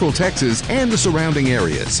serving Central Texas and the surrounding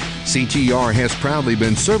areas. CTR has proudly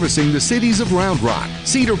been servicing the cities of Round Rock,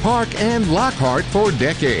 Cedar Park, and Lockhart for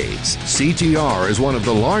decades. CTR is one of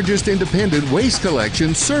the largest independent waste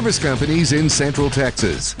collection service companies in Central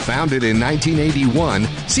Texas. Founded in 1981,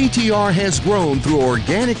 CTR has grown through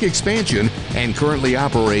organic expansion and currently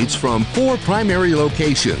operates from 4 primary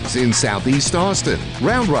locations in Southeast Austin,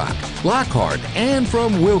 Round Rock, Lockhart, and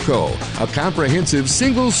from Wilco, a comprehensive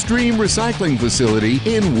single-stream recycling facility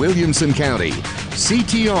in Williamson County.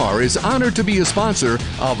 CTR is honored to be a sponsor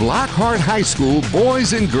of Lockhart High School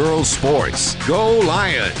boys and girls sports. Go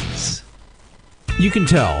Lions! You can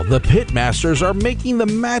tell the Pitmasters are making the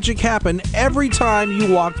magic happen every time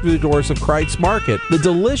you walk through the doors of Kreitz Market. The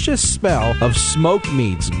delicious smell of smoked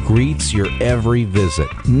meats greets your every visit.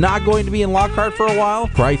 Not going to be in Lockhart for a while?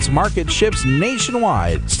 Kreitz Market ships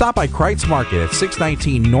nationwide. Stop by Kreitz Market at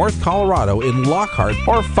 619 North Colorado in Lockhart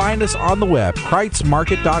or find us on the web,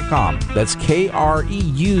 KreitzMarket.com. That's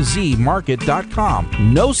KREUZ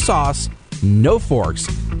Market.com. No sauce, no forks,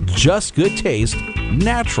 just good taste,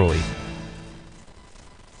 naturally.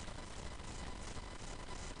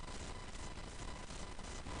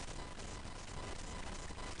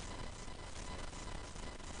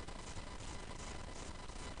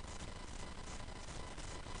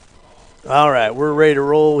 All right, we're ready to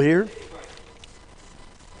roll here.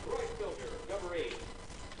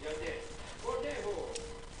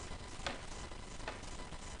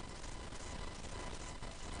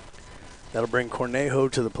 That'll bring Cornejo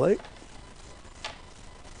to the plate.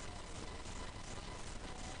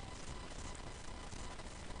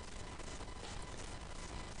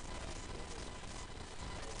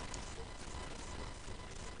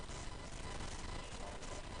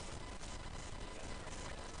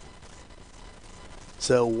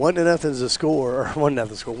 So 1-0 is the score, or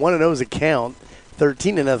 1-0 score. 1-0 is the count.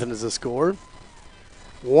 13-0 is the score.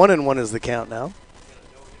 1-1 is the count now.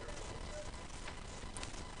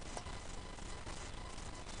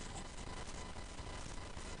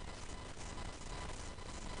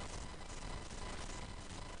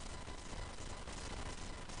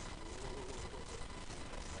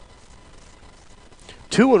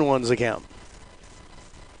 Two and one's the count.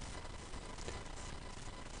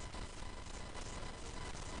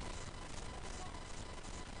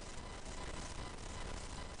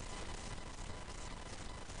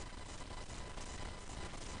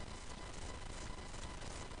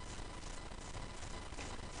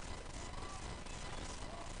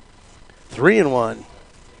 3-1.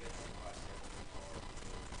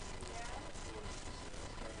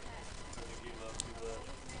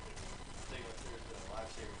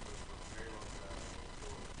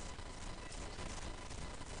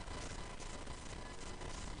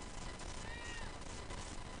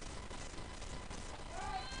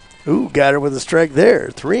 Ooh, got her with a strike there.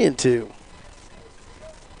 3-2.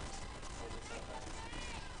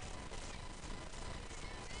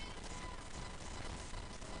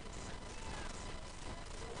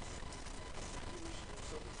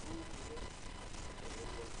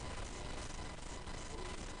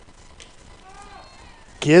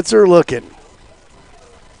 Kids are looking.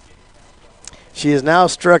 She has now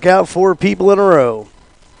struck out 4 people in a row.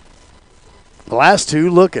 The last 2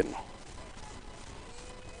 looking.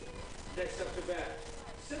 Next up to bat,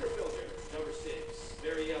 center fielder, number 6,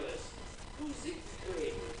 Mary Ellis.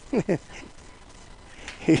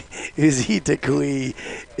 Uzitakui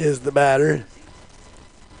is the batter.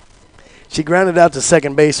 She grounded out to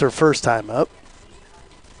second base her first time up.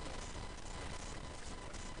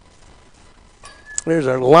 There's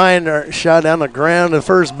our line shot down the ground to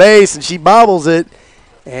first base, and she bobbles it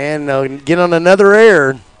and get on another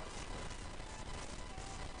error.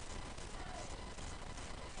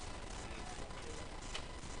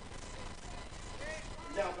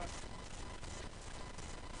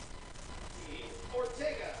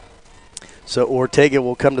 So Ortega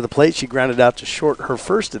will come to the plate. She grounded out to short her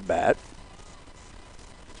first at bat.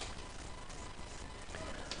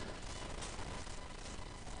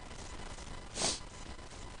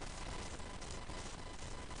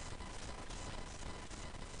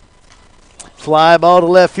 Fly ball to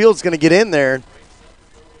left field is going to get in there.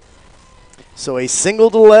 So a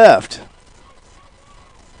single to left.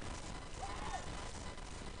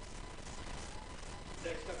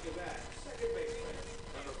 Next up to bat, second baseman,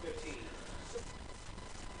 number 15.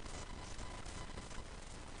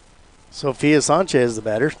 Sophia Sanchez, the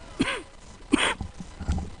batter.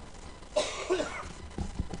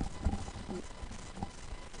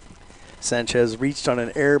 Sanchez reached on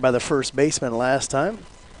an error by the first baseman last time.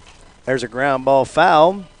 There's a ground ball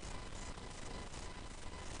foul.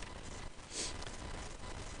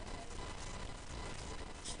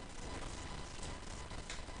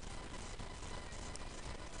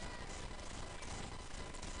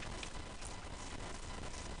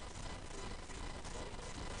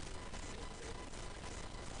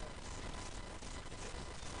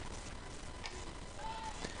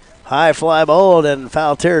 High fly ball and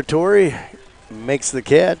foul territory. Makes the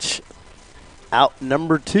catch. Out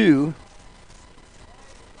number 2.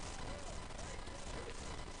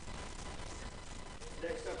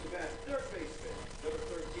 Next up to bat, third baseman, number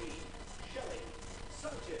 13, Shelly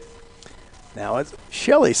Sanchez. Now it's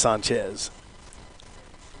Shelly Sanchez.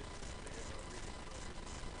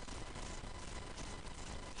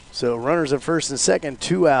 So runners at first and second,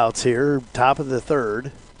 2 outs here, top of the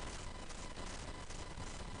third.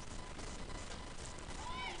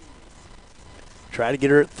 Try to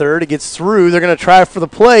get her at third. It gets through. They're going to try for the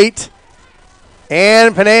plate.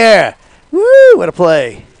 And Panera. Woo, what a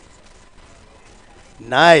play.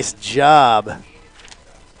 Nice job.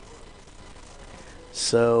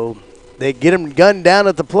 So they get him gunned down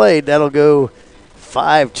at the plate. That'll go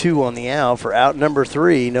 5-2 on the out for out number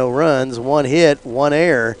 3. No runs, 1 hit, 1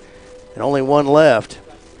 error, and only 1 left.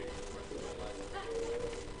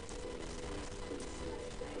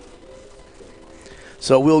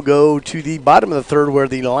 So we'll go to the bottom of the third where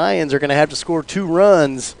the Lions are going to have to score 2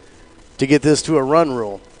 runs to get this to a run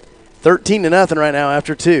rule. 13-0 right now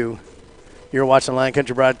after 2. You're watching Lion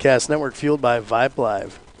Country Broadcast Network, fueled by Vype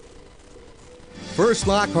Live. First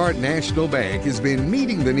Lockhart National Bank has been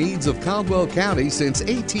meeting the needs of Caldwell County since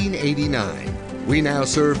 1889. We now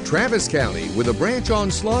serve Travis County with a branch on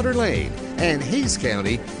Slaughter Lane and Hayes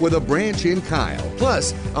County with a branch in Kyle,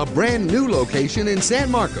 plus a brand new location in San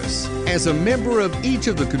Marcos. As a member of each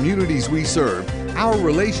of the communities we serve, our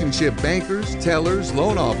relationship bankers, tellers,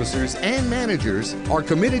 loan officers, and managers are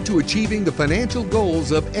committed to achieving the financial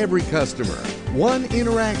goals of every customer, one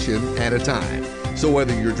interaction at a time. So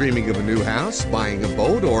whether you're dreaming of a new house, buying a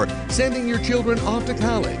boat, or sending your children off to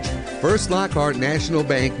college, First Lockhart National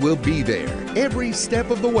Bank will be there every step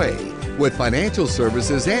of the way with financial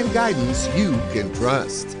services and guidance you can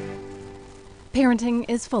trust. Parenting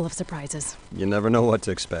is full of surprises. You never know what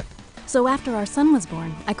to expect. So after our son was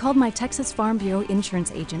born, I called my Texas Farm Bureau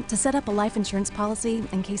insurance agent to set up a life insurance policy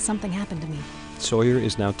in case something happened to me. Sawyer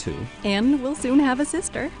is now 2. And we'll soon have a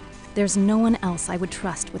sister. There's no one else I would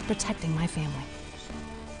trust with protecting my family.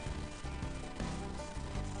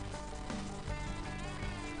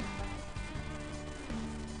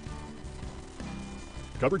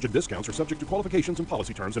 Coverage and discounts are subject to qualifications and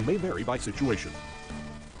policy terms and may vary by situation.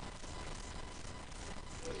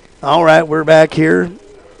 All right, we're back here.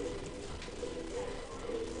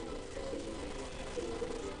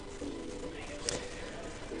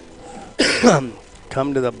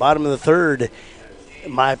 Come to the bottom of the third.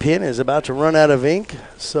 My pen is about to run out of ink,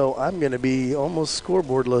 so I'm going to be almost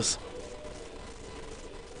scoreboardless.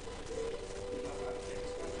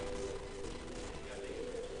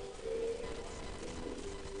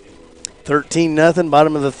 $13-0,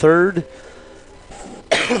 bottom of the third.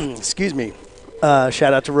 Excuse me.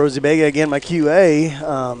 Shout out to Rosie Vega again, my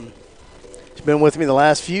QA. She's been with me the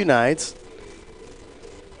last few nights.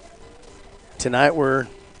 Tonight we're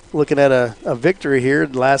looking at a victory here.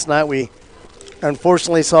 Last night we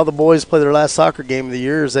unfortunately saw the boys play their last soccer game of the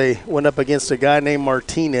year as they went up against a guy named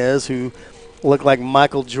Martinez who looked like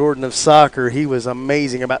Michael Jordan of soccer. He was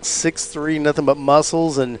amazing, about 6'3", nothing but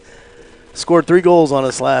muscles, and scored 3 goals on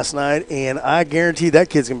us last night. And I guarantee that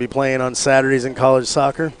kid's going to be playing on Saturdays in college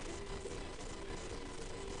soccer.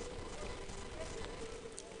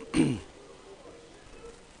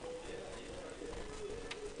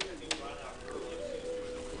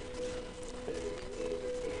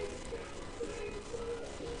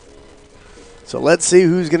 So let's see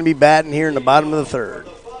who's going to be batting here in the bottom of the third.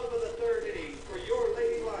 The bottom of the third inning for your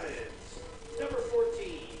Lady Lions, number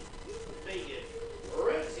 14, Megan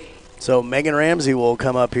Ramsey. So Megan Ramsey will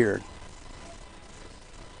come up here.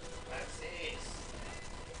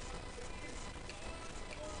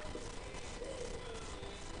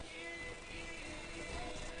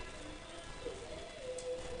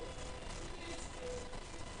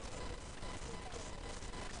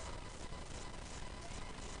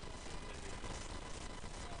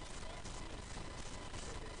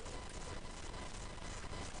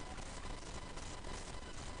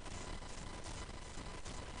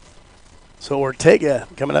 So Ortega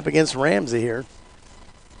coming up against Ramsey here.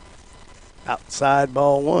 Outside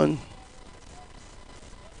ball 1.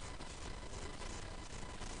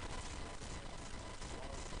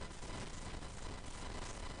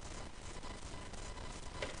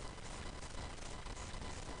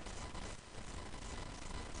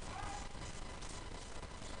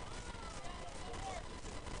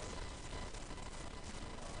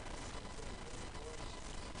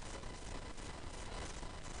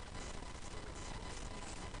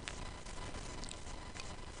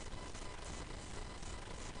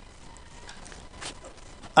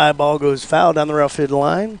 Eyeball goes foul down the left field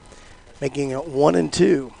line, making it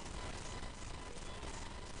 1-2.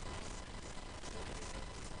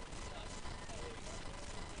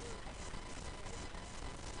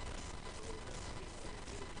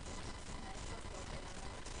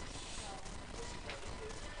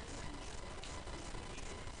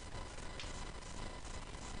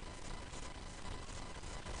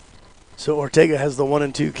 So Ortega has the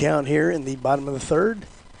 1-2 count here in the bottom of the third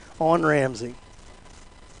on Ramsey.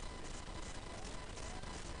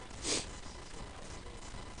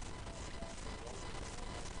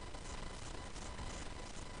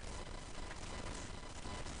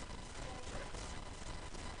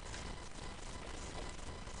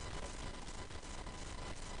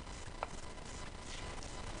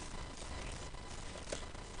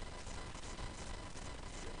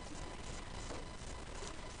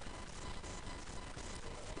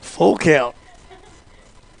 Full count.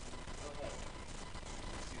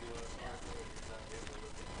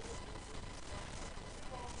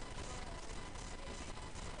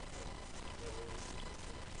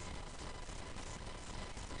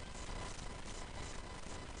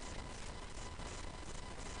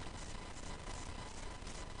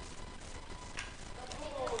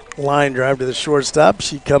 Line drive to the shortstop.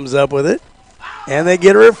 She comes up with it. And they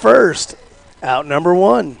get her at first. Out number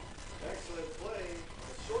 1.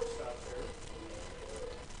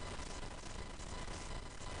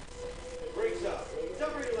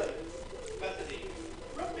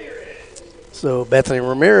 So Bethany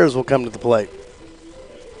Ramirez will come to the plate.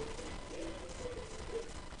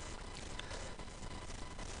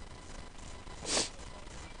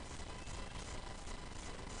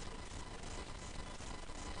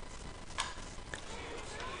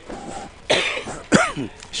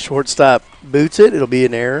 Shortstop boots it. It'll be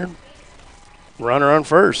an error. Runner on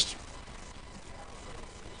first.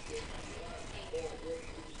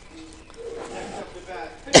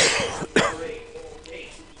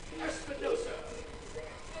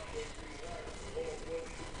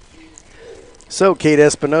 So Kate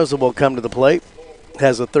Espinosa will come to the plate.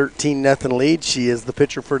 Has a 13-0 lead. She is the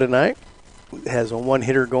pitcher for tonight. Has a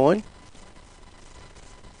 1-hitter going.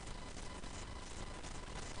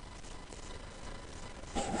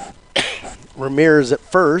 Ramirez at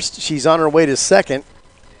first. She's on her way to second.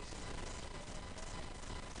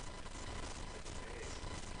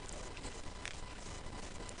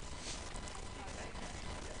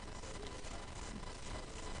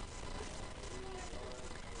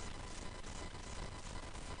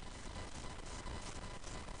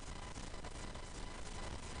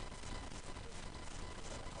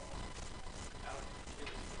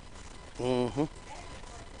 Mm-hmm.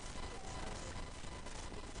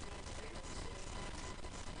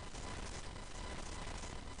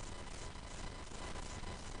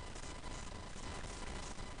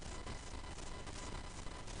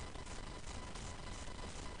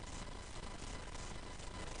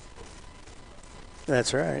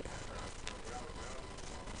 That's right.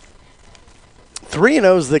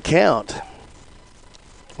 3-0's the count.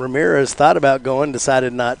 Ramirez thought about going,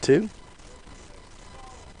 decided not to.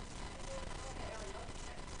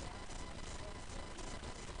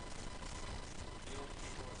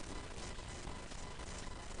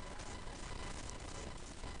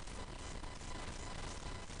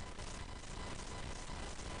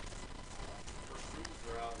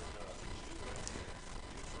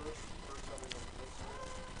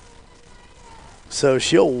 So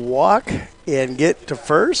she'll walk and get to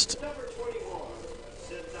first.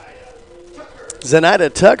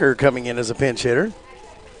 Zenaida Tucker coming in as a pinch hitter.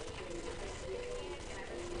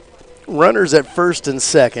 Runners at first and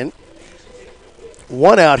second.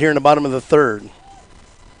 One out here in the bottom of the third.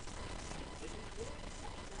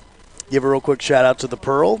 Give a real quick shout out to the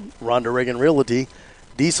Pearl, Rhonda Reagan Realty,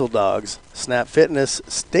 Diesel Dogs, Snap Fitness,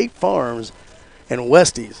 State Farms, and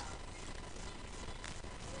Westies.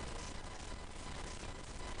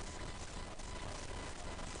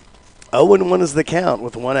 Oh, and 1 is the count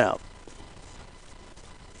with 1 out.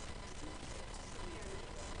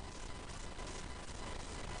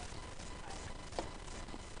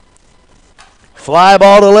 Fly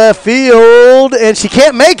ball to left field, and she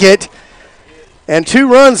can't make it. And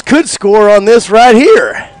 2 runs could score on this right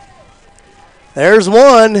here. There's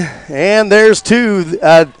 1, and there's 2.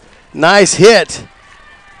 Nice hit.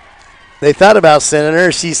 They thought about sending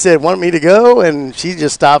her. She said, want me to go? And she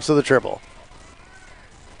just stops with a triple.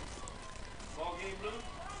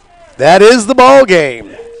 That is the ball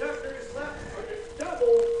game.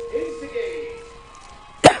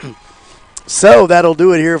 So that'll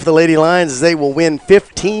do it here for the Lady Lions as they will win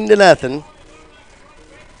 15-0. That's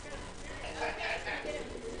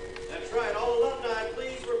right. All alumni,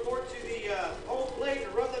 please report to the home plate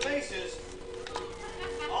and run the bases.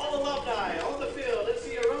 All alumni on the field. Let's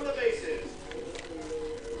see you run the bases.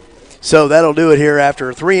 So that'll do it here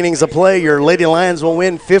after 3 innings of play. Your Lady Lions will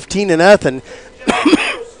win 15-0.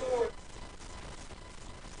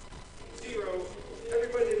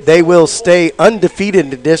 They will stay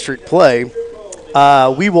undefeated in district play.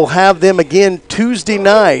 We will have them again Tuesday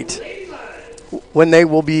night when they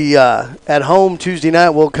will be at home Tuesday night.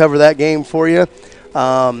 We'll cover that game for you.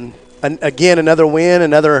 Again, another win,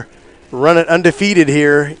 another run it undefeated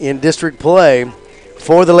here in district play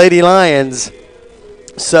for the Lady Lions.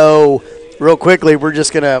 So real quickly, we're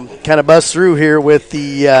just going to kind of bust through here with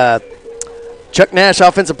the Chuck Nash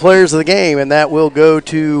Offensive Players of the Game, and that will go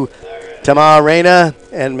to Tamara Reyna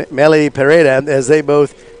and Meli Pereira as they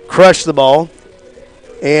both crushed the ball.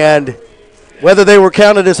 And whether they were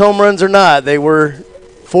counted as home runs or not, they were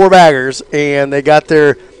 4 baggers, and they got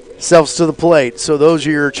their selves to the plate. So those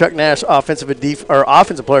are your Chuck Nash offensive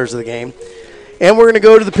players of the game. And we're going to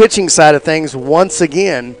go to the pitching side of things once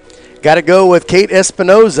again. Got to go with Kate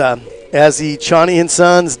Espinoza as the Chani &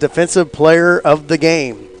 Sons Defensive Player of the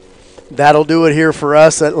Game. That'll do it here for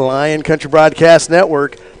us at Lion Country Broadcast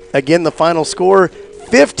Network. Again, the final score,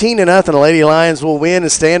 15-0. The Lady Lions will win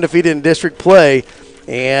and stay undefeated in district play.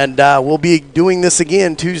 And we'll be doing this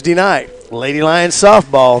again Tuesday night. Lady Lions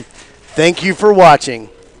softball, thank you for watching.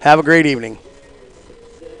 Have a great evening.